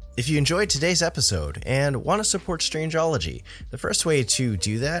 If you enjoyed today's episode and want to support Strangeology, the first way to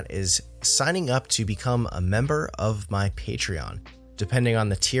do that is signing up to become a member of my Patreon. Depending on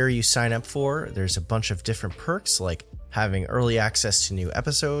the tier you sign up for, there's a bunch of different perks like having early access to new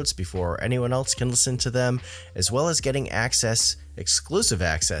episodes before anyone else can listen to them, as well as getting exclusive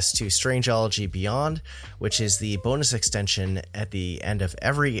access to Strangeology Beyond, which is the bonus extension at the end of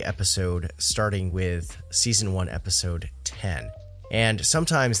every episode, starting with Season 1, Episode 10. And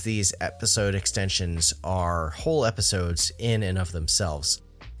sometimes these episode extensions are whole episodes in and of themselves.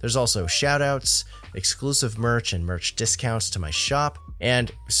 There's also shoutouts, exclusive merch and merch discounts to my shop, and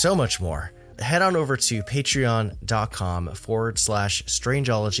so much more. Head on over to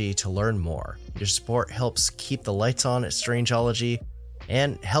patreon.com/Strangeology to learn more. Your support helps keep the lights on at Strangeology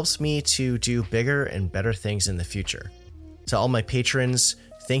and helps me to do bigger and better things in the future. To all my patrons,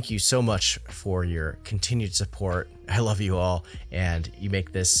 thank you so much for your continued support. I love you all, and you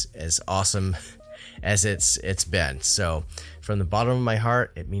make this as awesome as it's been. So from the bottom of my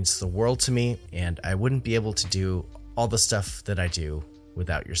heart, it means the world to me, and I wouldn't be able to do all the stuff that I do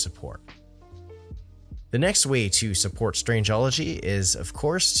without your support. The next way to support Strangeology is, of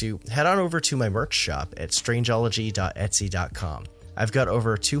course, to head on over to my merch shop at strangeology.etsy.com. I've got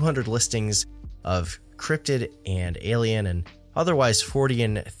over 200 listings of cryptid and alien and otherwise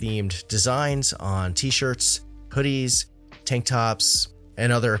Fortean-themed designs on t-shirts, hoodies, tank tops,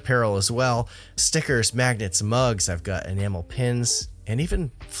 and other apparel as well. Stickers, magnets, mugs, I've got enamel pins, and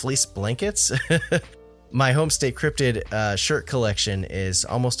even fleece blankets. My Homestate Cryptid shirt collection is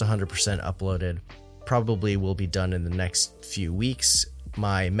almost 100% uploaded. Probably will be done in the next few weeks.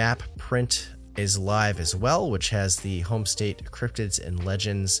 My map print is live as well, which has the Homestate Cryptids and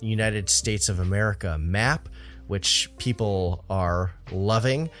Legends United States of America map, which people are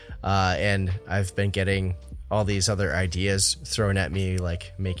loving. And I've been getting all these other ideas thrown at me,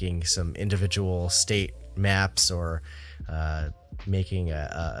 like making some individual state maps or making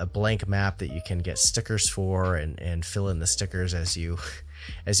a blank map that you can get stickers for and fill in the stickers as you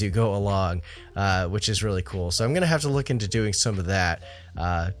go along, which is really cool. So I'm going to have to look into doing some of that.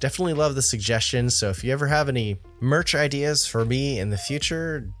 Definitely love the suggestions. So if you ever have any merch ideas for me in the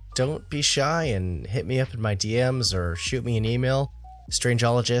future, don't be shy and hit me up in my DMs or shoot me an email,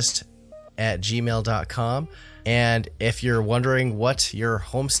 strangeologist@gmail.com. And if you're wondering what your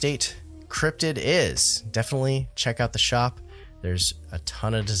home state cryptid is, definitely check out the shop. There's a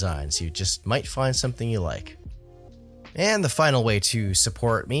ton of designs. You just might find something you like. And the final way to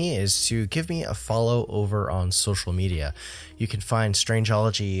support me is to give me a follow over on social media. You can find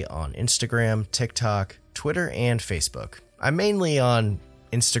Strangeology on Instagram, TikTok, Twitter, and Facebook. I'm mainly on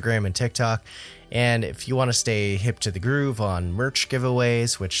Instagram and TikTok, and if you want to stay hip to the groove on merch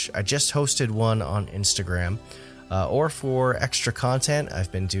giveaways, which I just hosted one on Instagram, or for extra content,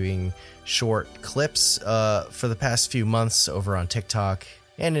 I've been doing short clips for the past few months over on TikTok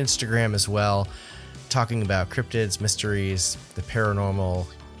and Instagram as well, talking about cryptids, mysteries, the paranormal,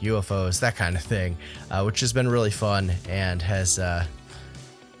 UFOs, that kind of thing, which has been really fun and has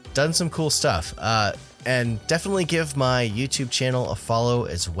done some cool stuff. And definitely give my YouTube channel a follow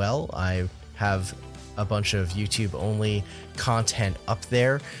as well. I have a bunch of YouTube only content up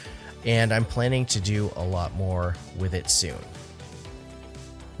there, and I'm planning to do a lot more with it soon.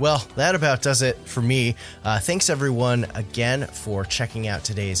 Well, that about does it for me. Thanks everyone again for checking out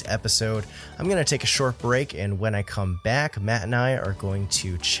today's episode. I'm going to take a short break, and when I come back, Matt and I are going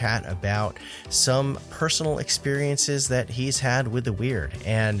to chat about some personal experiences that he's had with the weird.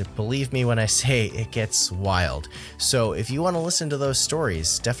 And believe me when I say it gets wild. So if you want to listen to those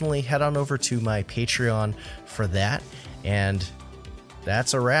stories, definitely head on over to my Patreon for that. And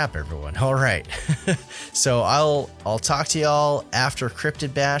that's a wrap, everyone. All right. So I'll talk to y'all after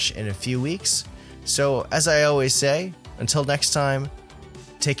Cryptid Bash in a few weeks. So as I always say, until next time,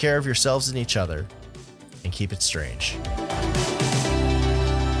 take care of yourselves and each other, and keep it strange.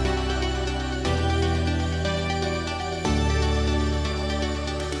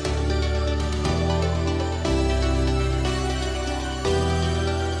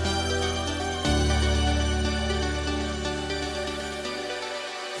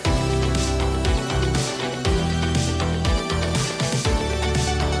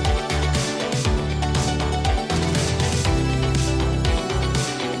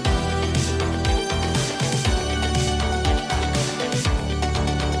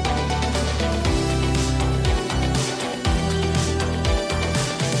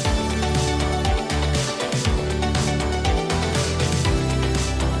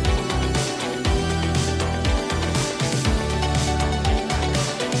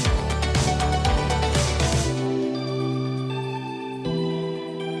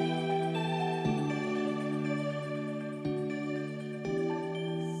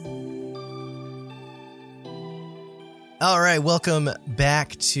 All right, welcome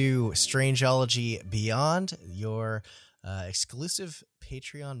back to Strangeology Beyond, your exclusive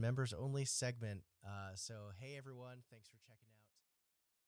Patreon members only segment. So, hey everyone, thanks for checking out.